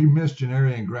returner. We missed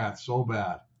Janarian Grath so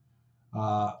bad.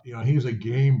 He's a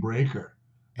game breaker.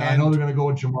 And I know they're going to go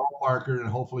with Jamal Parker, and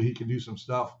hopefully he can do some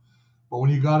stuff. But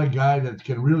when you got a guy that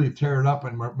can really tear it up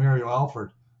in Mario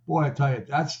Alford, boy, I tell you,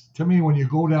 that's, to me, when you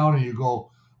go down and you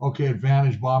go, okay,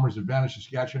 advantage Bombers, advantage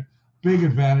Saskatchewan, big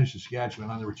advantage Saskatchewan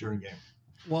on the return game.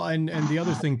 Well, and the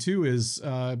other thing too is,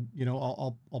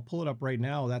 I'll pull it up right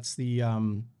now. That's the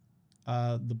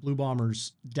Blue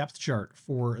Bombers depth chart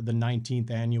for the 19th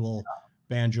annual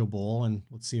Banjo Bowl, and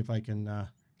let's see if I can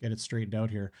get it straightened out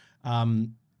here.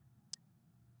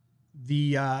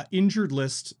 The injured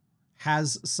list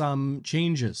has some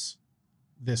changes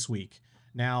this week.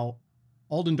 Now,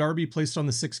 Alden Darby placed on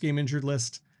the 6-game injured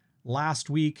list last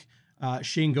week.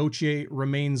 Shane Gauthier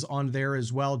remains on there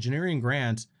as well. Janarian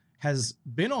Grant has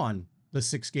been on the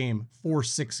 6-game for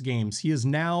 6 games. He has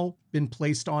now been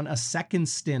placed on a second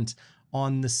stint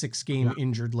on the 6-game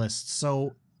injured list.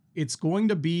 So it's going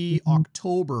to be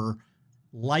October,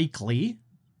 likely,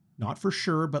 not for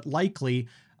sure, but likely,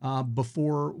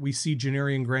 before we see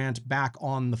Janarian Grant back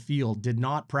on the field. Is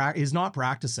not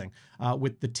practicing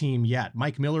with the team yet.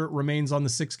 Mike Miller remains on the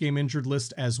 6-game injured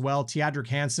list as well. Teadric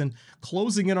Hansen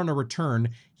closing in on a return.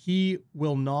 He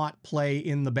will not play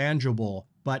in the Banjo Bowl,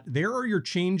 but there are your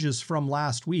changes from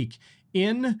last week.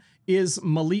 In is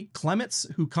Malik Clements,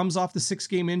 who comes off the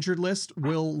 6-game injured list,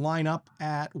 will line up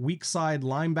at weak side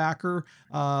linebacker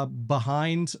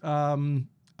behind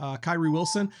Kyrie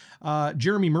Wilson.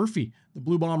 Jeremy Murphy, the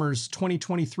Blue Bombers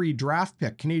 2023 draft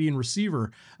pick, Canadian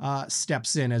receiver,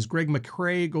 steps in as Greg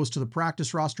McCrae goes to the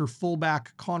practice roster.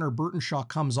 Fullback Connor Burtonshaw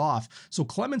comes off. So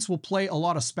Clements will play a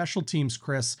lot of special teams,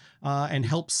 Chris, and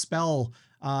help spell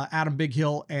Adam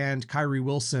Bighill and Kyrie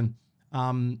Wilson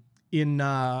in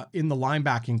the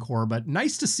linebacking core. But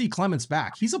nice to see Clements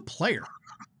back. He's a player.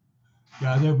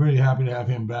 Yeah, they're very happy to have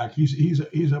him back. He's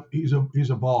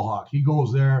a ball hawk. He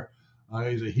goes there.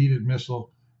 He's a heated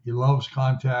missile. He loves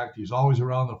contact. He's always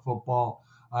around the football.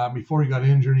 Before he got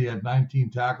injured, he had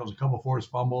 19 tackles, a couple forced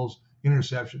fumbles,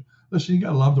 interception. Listen, you got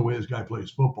to love the way this guy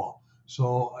plays football.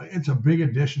 So it's a big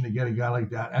addition to get a guy like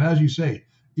that. And as you say,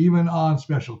 even on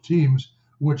special teams,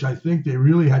 which I think they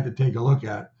really had to take a look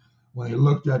at when they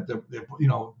looked at the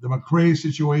McCrae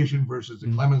situation versus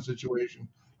the Clemens situation.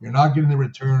 You're not getting the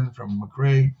return from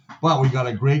McCrae, but we got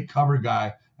a great cover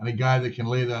guy and a guy that can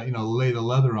lay the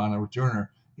leather on a returner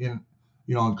in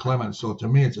Clemens. So to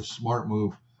me, it's a smart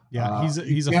move. Yeah,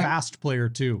 he's a fast player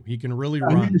too. He can really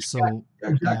run. So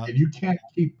exactly, you can't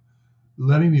keep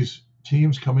letting these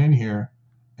teams come in here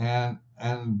and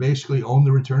basically own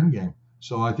the return game.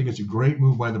 So I think it's a great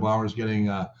move by the Bombers getting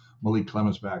Malik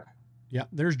Clemens back. Yeah,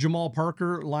 there's Jamal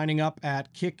Parker lining up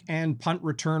at kick and punt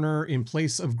returner in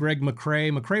place of Greg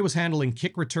McCrae. McCrae was handling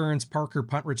kick returns, Parker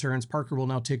punt returns. Parker will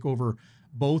now take over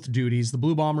both duties. The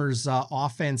Blue Bombers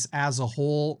offense as a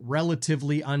whole,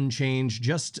 relatively unchanged.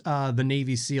 Just the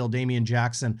Navy SEAL, Damian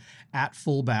Jackson, at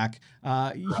fullback.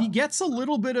 He gets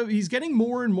he's getting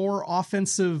more and more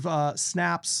offensive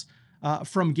snaps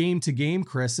from game to game,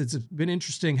 Chris. It's been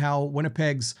interesting how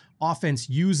Winnipeg's offense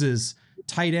uses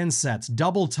tight end sets,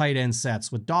 double tight end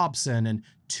sets with Dobson and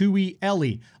Tui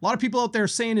Eli. A lot of people out there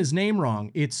saying his name wrong.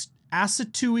 It's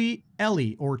Asatui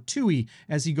Eli, or Tui,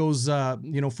 as he goes,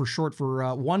 for short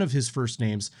for one of his first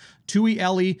names. Tui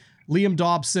Eli, Liam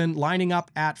Dobson lining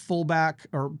up at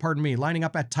lining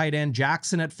up at tight end,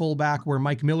 Jackson at fullback, where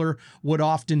Mike Miller would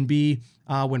often be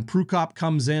when Prukop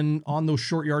comes in on those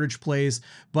short yardage plays.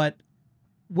 But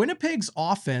Winnipeg's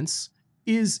offense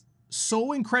is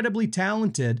so incredibly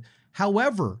talented.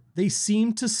 However, they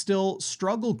seem to still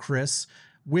struggle, Chris,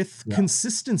 with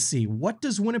consistency. What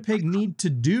does Winnipeg need to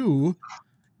do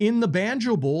in the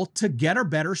Banjo Bowl to get a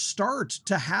better start,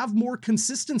 to have more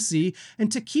consistency,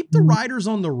 and to keep the Riders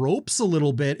on the ropes a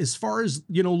little bit as far as,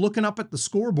 looking up at the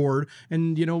scoreboard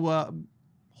and,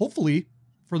 hopefully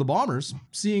for the Bombers,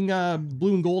 seeing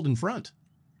blue and gold in front?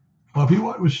 Well, if you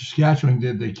want what Saskatchewan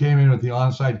did, they came in with the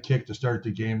onside kick to start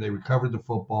the game. They recovered the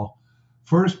football.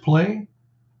 First play,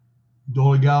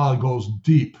 Dolegala goes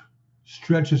deep,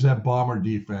 stretches that Bomber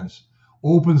defense,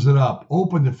 opens it up,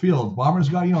 open the field. Bombers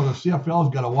got, the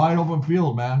CFL's got a wide open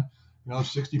field, man.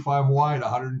 65 wide,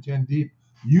 110 deep.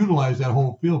 Utilize that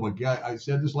whole field. But I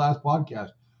said this last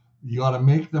podcast, you got to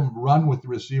make them run with the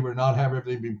receiver, not have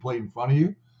everything being played in front of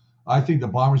you. I think the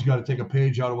Bombers got to take a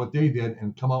page out of what they did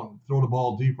and come out and throw the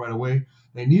ball deep right away.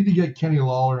 They need to get Kenny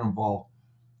Lawler involved.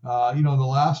 The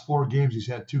last 4 games, he's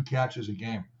had 2 catches a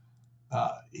game.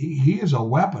 He is a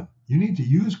weapon. You need to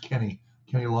use Kenny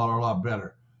Lawler a lot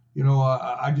better.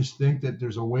 I just think that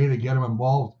there's a way to get him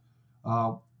involved,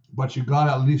 but you got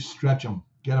to at least stretch him,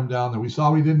 get him down there. We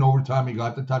saw what he did in overtime. He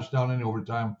got the touchdown in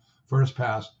overtime, first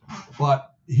pass,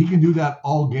 but he can do that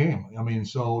all game.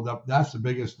 So that's the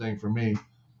biggest thing for me.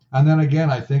 And then again,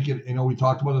 I think we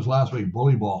talked about this last week,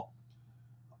 bully ball.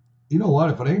 You know what?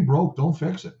 If it ain't broke, don't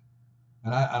fix it.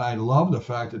 And I love the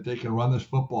fact that they can run this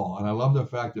football. And I love the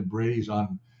fact that Brady's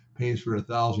on pace for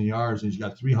 1,000 yards and he's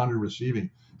got 300 receiving.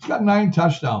 He's got 9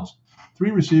 touchdowns,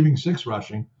 3 receiving, 6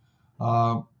 rushing.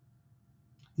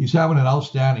 He's having an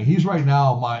outstanding. He's right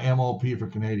now my MOP for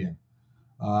Canadian.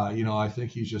 I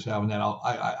think he's just having that out.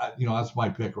 That's my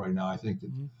pick right now. I think that,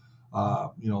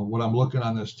 what I'm looking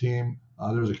on this team,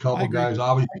 there's a couple guys.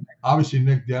 Obviously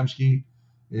Nick Dembski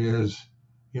is,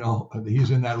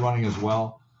 he's in that running as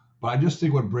well. But I just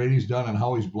think what Brady's done and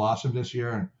how he's blossomed this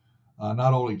year, and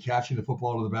not only catching the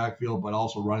football to the backfield, but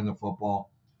also running the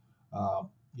football.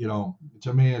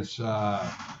 To me, it's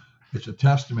a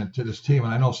testament to this team.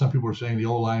 And I know some people are saying the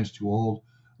O-line's too old.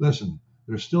 Listen,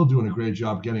 they're still doing a great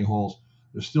job getting holes.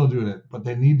 They're still doing it, but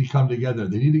they need to come together.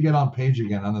 They need to get on page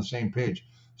again, on the same page.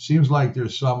 Seems like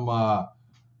there's some,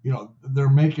 they're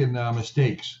making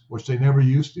mistakes, which they never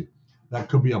used to. That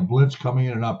could be a blitz coming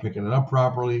in and not picking it up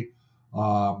properly.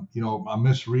 A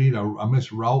misread, a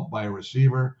misroute by a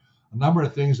receiver, a number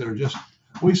of things that are just.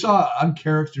 We saw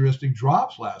uncharacteristic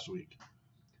drops last week.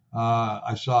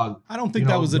 I don't think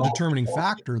that was a determining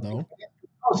factor, though.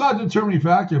 It's not a determining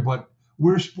factor, but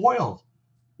we're spoiled.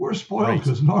 We're spoiled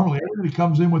because normally everybody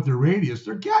comes in with their radius.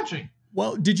 They're catching.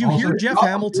 Well, did you hear Jeff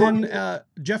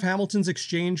Hamilton's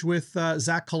exchange with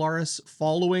Zach Collaros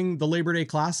following the Labor Day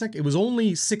Classic? It was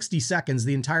only 60 seconds,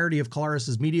 the entirety of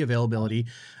Collaros' media availability,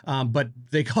 but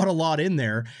they got a lot in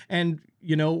there. And,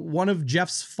 one of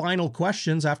Jeff's final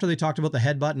questions after they talked about the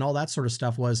headbutt and all that sort of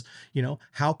stuff was,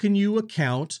 how can you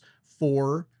account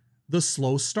for the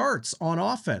slow starts on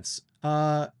offense?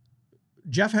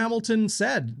 Jeff Hamilton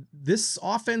said, this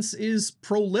offense is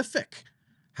prolific.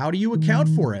 How do you account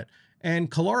for it?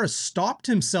 And Collaros stopped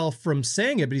himself from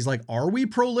saying it, but he's like, are we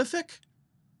prolific?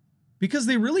 Because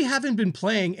they really haven't been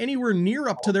playing anywhere near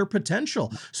up to their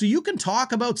potential. So you can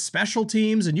talk about special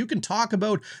teams and you can talk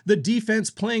about the defense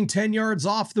playing 10 yards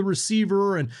off the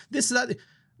receiver and this, that.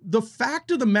 The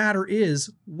fact of the matter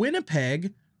is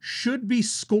Winnipeg should be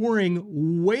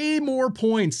scoring way more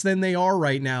points than they are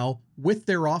right now with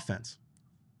their offense.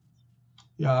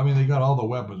 Yeah, I mean, they got all the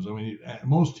weapons. I mean,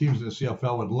 most teams in the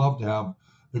CFL would love to have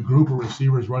the group of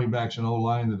receivers, running backs, and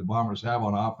O-line that the Bombers have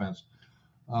on offense.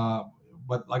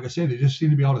 But like I said, they just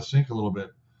seem to be able to sink a little bit.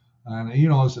 And,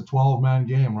 it's a 12-man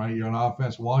game, right? You're on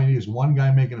offense. All you need is one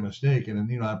guy making a mistake, and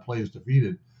then, that play is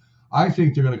defeated. I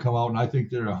think they're going to come out, and I think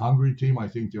they're a hungry team. I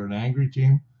think they're an angry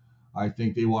team. I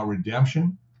think they want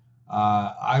redemption.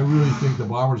 I really think the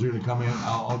Bombers are going to come in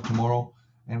out tomorrow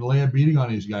and lay a beating on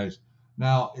these guys.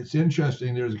 Now, it's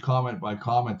interesting. There's a comment by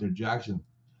there, Jackson.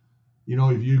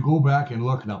 If you go back and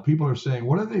look now, people are saying,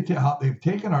 what have they they've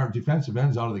taken our defensive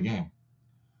ends out of the game.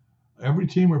 Every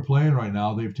team we're playing right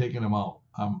now, they've taken them out.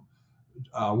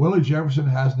 Willie Jefferson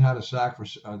hasn't had a sack for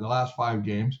the last 5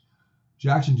 games.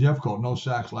 Jackson Jeffcoat, no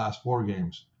sacks last 4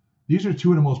 games. These are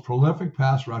 2 of the most prolific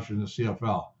pass rushers in the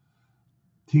CFL.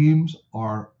 Teams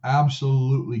are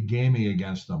absolutely gaming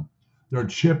against them. They're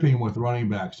chipping with running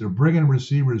backs. They're bringing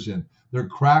receivers in. They're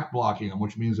crack blocking them,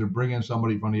 which means they're bringing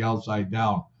somebody from the outside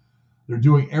down. They're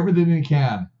doing everything they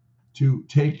can to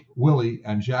take Willie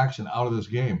and Jackson out of this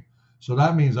game. So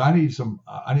that means I need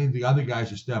the other guys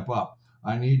to step up.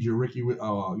 I need your Ricky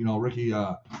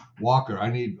Walker. I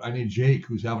need Jake,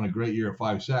 who's having a great year at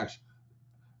 5 sacks.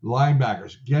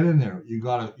 Linebackers, get in there. You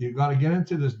gotta get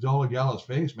into this Dolagallo's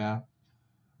face, man.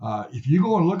 If you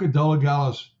go and look at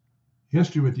Dolagallo's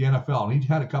history with the NFL, and he's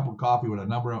had a cup of coffee with a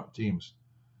number of teams,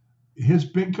 his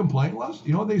big complaint was,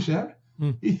 what they said?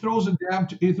 He throws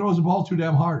the ball too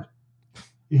damn hard.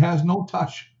 He has no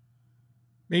touch.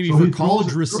 Maybe so for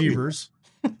college receivers,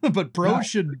 but pros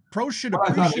should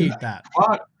appreciate that.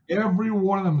 But every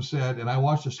one of them said, and I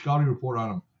watched a scouting report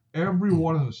on him, every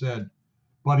one of them said,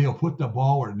 but he'll put the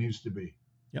ball where it needs to be.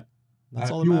 Yep.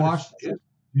 That's all that matters. Did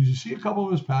you see a couple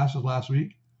of his passes last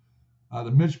week?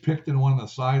 The Mitch Picton one on the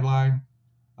sideline,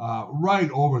 right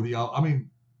over the.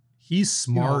 He's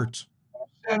smart.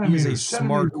 He's a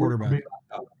smart quarterback.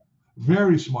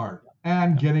 Very smart,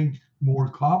 and getting more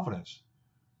confidence.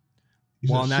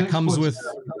 And that comes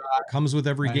with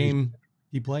every game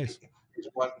he plays.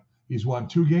 He's won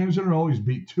 2 games in a row. He's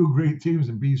beat 2 great teams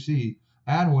in BC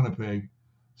and Winnipeg.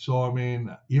 So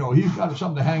he's got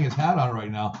something to hang his hat on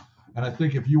right now. And I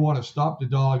think if you want to stop the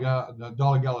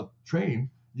Dolagallo train,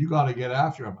 you got to get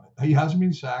after him. He hasn't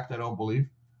been sacked, I don't believe.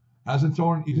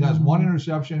 He has 1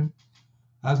 interception.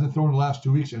 Hasn't thrown the last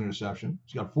 2 weeks an interception.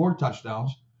 He's got 4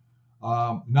 touchdowns.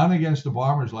 None against the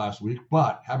Bombers last week.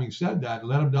 But having said that,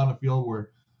 let him down the field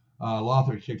where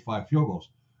Lothar kicked 5 field goals.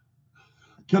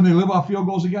 Can they live off field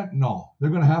goals again? No. They're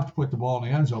going to have to put the ball in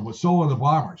the end zone, but so are the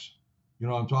Bombers. You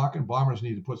know what I'm talking? Bombers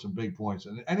need to put some big points,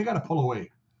 and they got to pull away.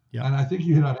 Yeah. And I think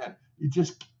you hit on that.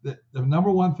 The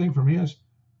number one thing for me is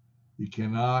you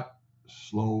cannot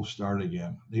slow start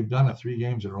again. They've done it 3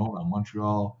 games in a row on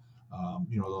Montreal,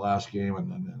 the last game,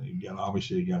 and then again,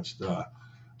 obviously against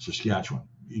Saskatchewan.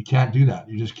 You can't do that.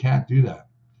 You just can't do that.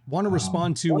 Want to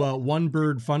respond to One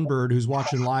Bird Fun Bird who's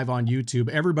watching live on YouTube.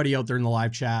 Everybody out there in the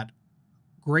live chat,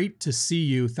 great to see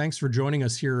you. Thanks for joining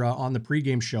us here on the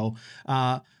pregame show.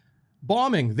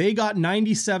 bombing. They got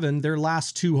 97 their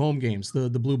last 2 home games, the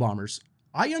Blue Bombers.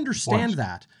 I understand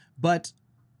that, but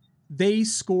they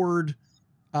scored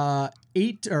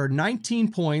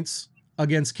 19 points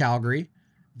against Calgary.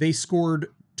 They scored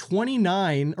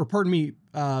 29, or pardon me,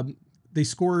 they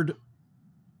scored.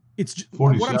 It's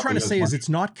what I'm trying to say is it's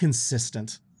not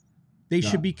consistent. They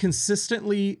should be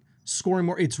consistently scoring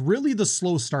more. It's really the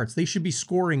slow starts. They should be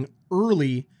scoring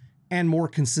early and more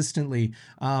consistently.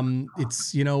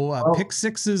 It's, pick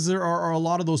sixes are a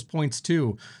lot of those points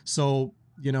too. So,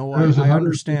 I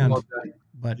understand.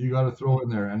 But you got to throw in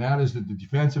there, and that is that the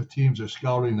defensive teams are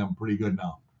scouting them pretty good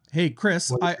now. Hey,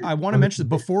 Chris, I want to mention,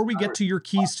 before we get to your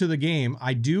keys to the game,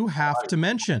 I do have to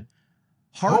mention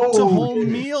Heart to Home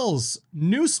Meals,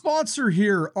 new sponsor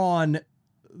here on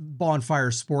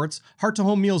Bonfire Sports. Heart to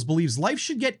Home Meals believes life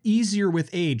should get easier with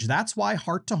age. That's why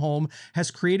Heart to Home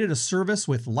has created a service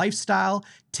with lifestyle,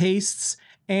 tastes,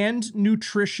 and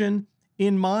nutrition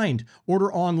in mind.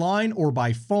 Order online or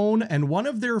by phone, and one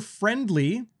of their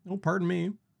friendly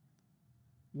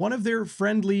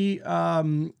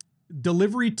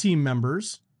delivery team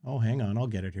members. Oh, hang on, I'll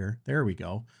get it here. There we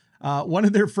go. One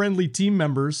of their friendly team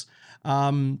members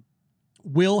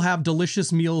will have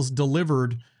delicious meals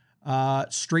delivered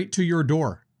straight to your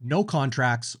door. No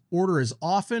contracts. Order as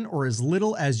often or as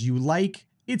little as you like.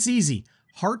 It's easy.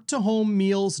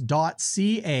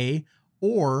 hearttohomemeals.ca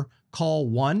or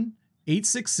call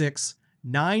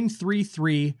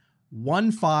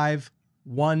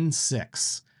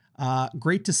 1-866-933-1516.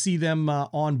 Great to see them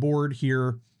on board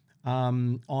here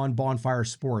on Bonfire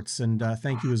Sports. And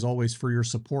thank you as always for your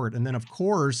support. And then, of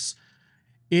course,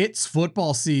 it's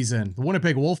football season. The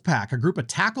Winnipeg Wolfpack, a group of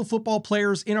tackle football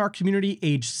players in our community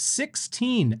aged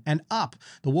 16 and up.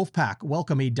 The Wolfpack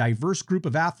welcome a diverse group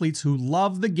of athletes who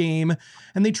love the game,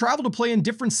 and they travel to play in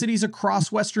different cities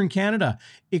across Western Canada.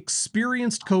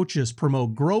 Experienced coaches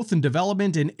promote growth and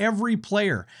development in every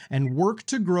player and work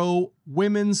to grow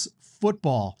women's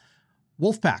football.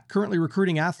 Wolfpack currently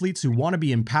recruiting athletes who want to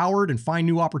be empowered and find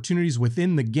new opportunities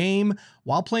within the game.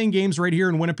 While playing games right here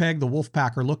in Winnipeg, the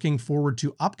Wolfpack are looking forward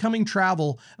to upcoming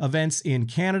travel events in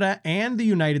Canada and the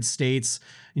United States.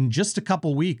 In just a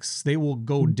couple weeks, they will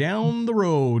go down the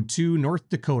road to North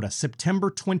Dakota,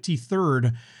 September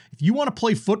 23rd. If you want to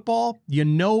play football,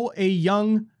 a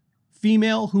young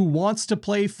female who wants to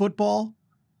play football,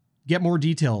 get more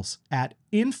details at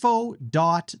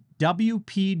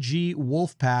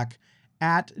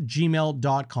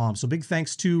info.wpgwolfpack@gmail.com. So big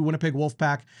thanks to Winnipeg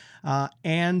Wolfpack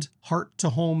and Heart to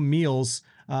Home Meals.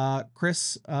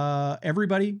 Chris,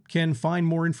 everybody can find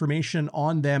more information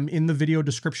on them in the video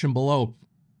description below.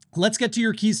 Let's get to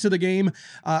your keys to the game.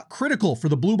 Critical for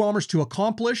the Blue Bombers to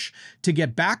accomplish to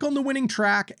get back on the winning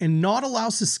track and not allow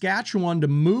Saskatchewan to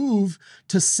move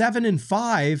to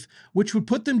 7-5, which would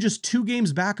put them just 2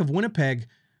 games back of Winnipeg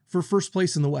for first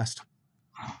place in the West.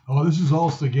 Oh, this is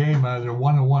also the game. They're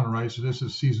 1-1, right? So this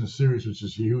is season series, which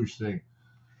is a huge thing.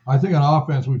 I think on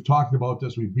offense, we've talked about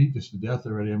this. We beat this to death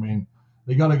already. I mean,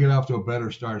 they got to get off to a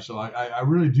better start. So I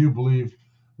really do believe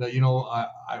that,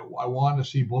 I want to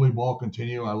see bully ball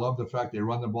continue. I love the fact they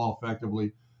run the ball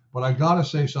effectively. But I got to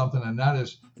say something, and that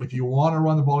is, if you want to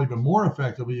run the ball even more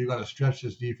effectively, you got to stretch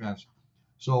this defense.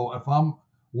 So if I'm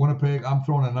Winnipeg, I'm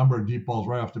throwing a number of deep balls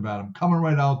right off the bat. I'm coming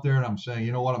right out there, and I'm saying,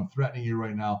 you know what, I'm threatening you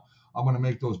right now. I'm going to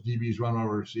make those DBs run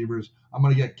over receivers. I'm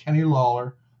going to get Kenny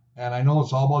Lawler, and I know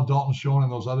it's all about Dalton Schoen and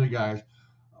those other guys,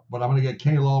 but I'm going to get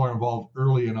Kenny Lawler involved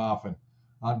early and often.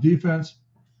 On defense,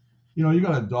 you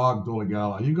got a dog,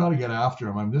 Dolegala. You got to get after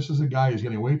him. I mean, this is a guy who's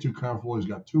getting way too comfortable. He's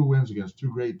got 2 wins against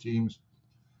 2 great teams,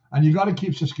 and you got to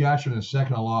keep Saskatchewan in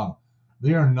second along.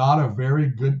 They are not a very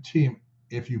good team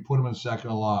if you put them in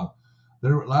second along.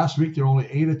 Last week, they're only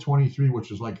 8 of 23,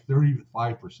 which is like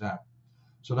 35%.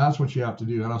 So that's what you have to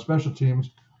do. And on special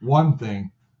teams, one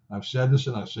thing, I've said this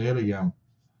and I say it again,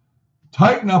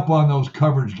 tighten up on those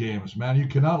coverage games, man. You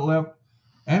cannot let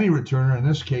any returner, in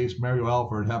this case, Mario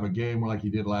Alford, have a game like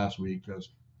he did last week, because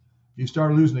if you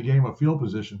start losing the game of field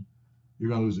position, you're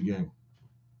going to lose the game.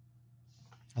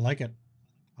 I like it.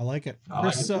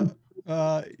 Chris,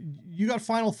 you got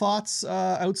final thoughts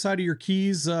outside of your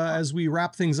keys as we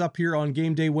wrap things up here on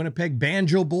Game Day Winnipeg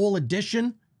Banjo Bowl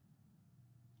edition?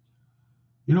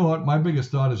 You know what? My biggest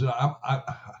thought is that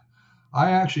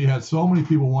I actually had so many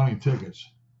people wanting tickets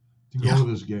to go to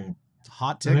this game. It's a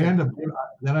hot ticket.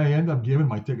 Then I end up giving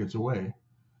my tickets away.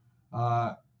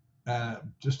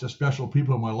 Just to special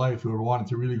people in my life who are wanting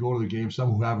to really go to the game,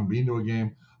 some who haven't been to a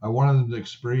game. I wanted them to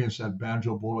experience that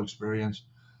Banjo Bowl experience.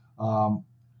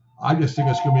 I just think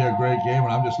it's going to be a great game,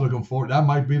 and I'm just looking forward. That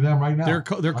might be them right now.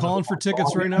 They're calling for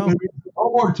tickets right now. No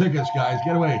more tickets, guys.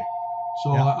 Get away.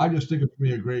 So I just think it's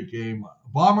going to be a great game.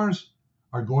 Bombers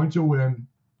are going to win.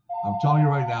 I'm telling you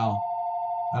right now.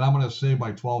 And I'm going to say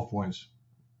by 12 points.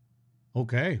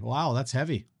 Okay. Wow. That's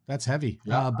heavy. That's heavy.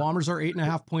 Yeah. Bombers are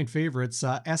 8.5-point favorites.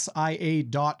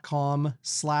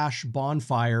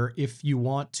 SIA.com/bonfire. If you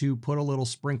want to put a little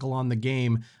sprinkle on the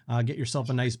game, get yourself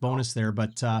a nice bonus there.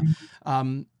 But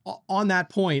on that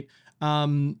point,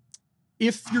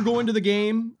 if you're going to the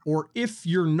game or if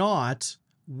you're not,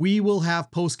 we will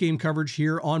have post-game coverage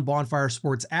here on Bonfire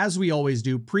Sports, as we always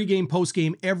do. Pre-game,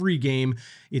 post-game, every game.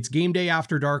 It's Game Day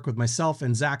After Dark with myself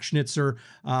and Zach Schnitzer.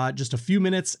 Just a few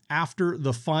minutes after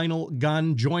the final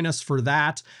gun. Join us for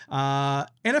that.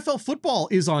 NFL football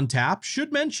is on tap.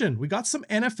 Should mention, we got some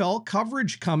NFL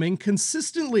coverage coming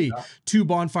consistently to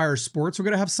Bonfire Sports. We're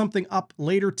going to have something up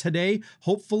later today,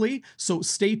 hopefully. So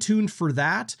stay tuned for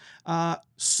that.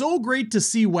 So great to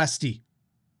see Westy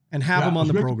and have him on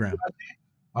the program.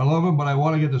 I love him, but I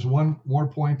want to get this one more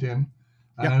point in.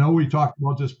 And I know we talked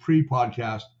about this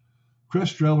pre-podcast.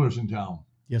 Chris Streveler's in town.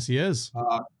 Yes, he is.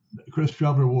 Chris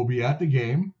Streveler will be at the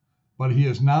game, but he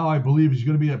is now, I believe, he's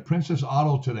going to be at Princess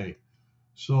Auto today.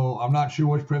 So I'm not sure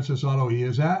which Princess Auto he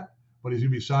is at, but he's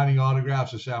going to be signing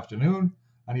autographs this afternoon,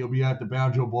 and he'll be at the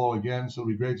Banjo Bowl again. So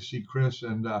it'll be great to see Chris.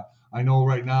 And I know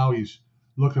right now he's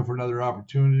looking for another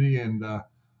opportunity, and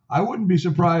I wouldn't be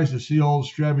surprised to see old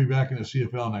Strevy back in the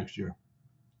CFL next year.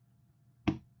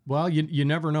 Well, you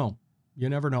never know. You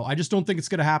never know. I just don't think it's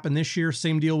going to happen this year.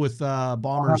 Same deal with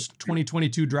Bombers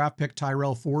 2022 draft pick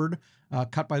Tyrell Ford,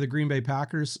 cut by the Green Bay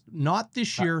Packers. Not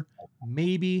this year,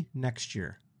 maybe next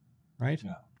year. Right?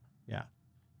 Yeah.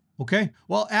 Okay.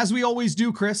 Well, as we always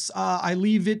do, Chris, I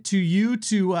leave it to you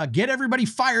to get everybody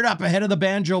fired up ahead of the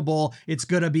Banjo Bowl. It's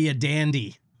going to be a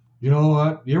dandy. You know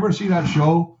what? You ever see that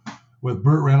show with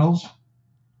Burt Reynolds? Do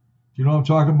you know what I'm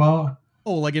talking about?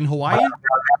 Oh, like in Hawaii?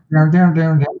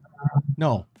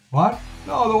 No. What?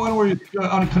 No, the one where you're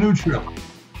on a canoe trip.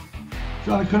 It's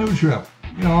on a canoe trip.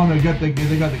 You know, and they got the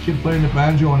kid playing the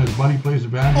banjo and his buddy plays the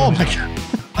banjo. Oh my God.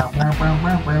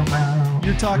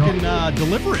 You're talking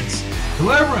Deliverance.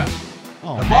 Deliverance.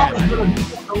 Oh, the Bombers going to do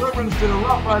Deliverance to the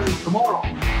Roughriders tomorrow.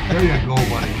 There you go,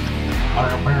 buddy.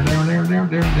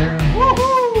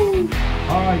 Woohoo!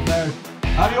 All right, guys.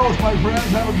 Adios, my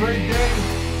friends. Have a great day.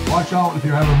 Watch out if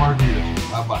you're having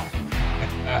margaritas. Bye-bye.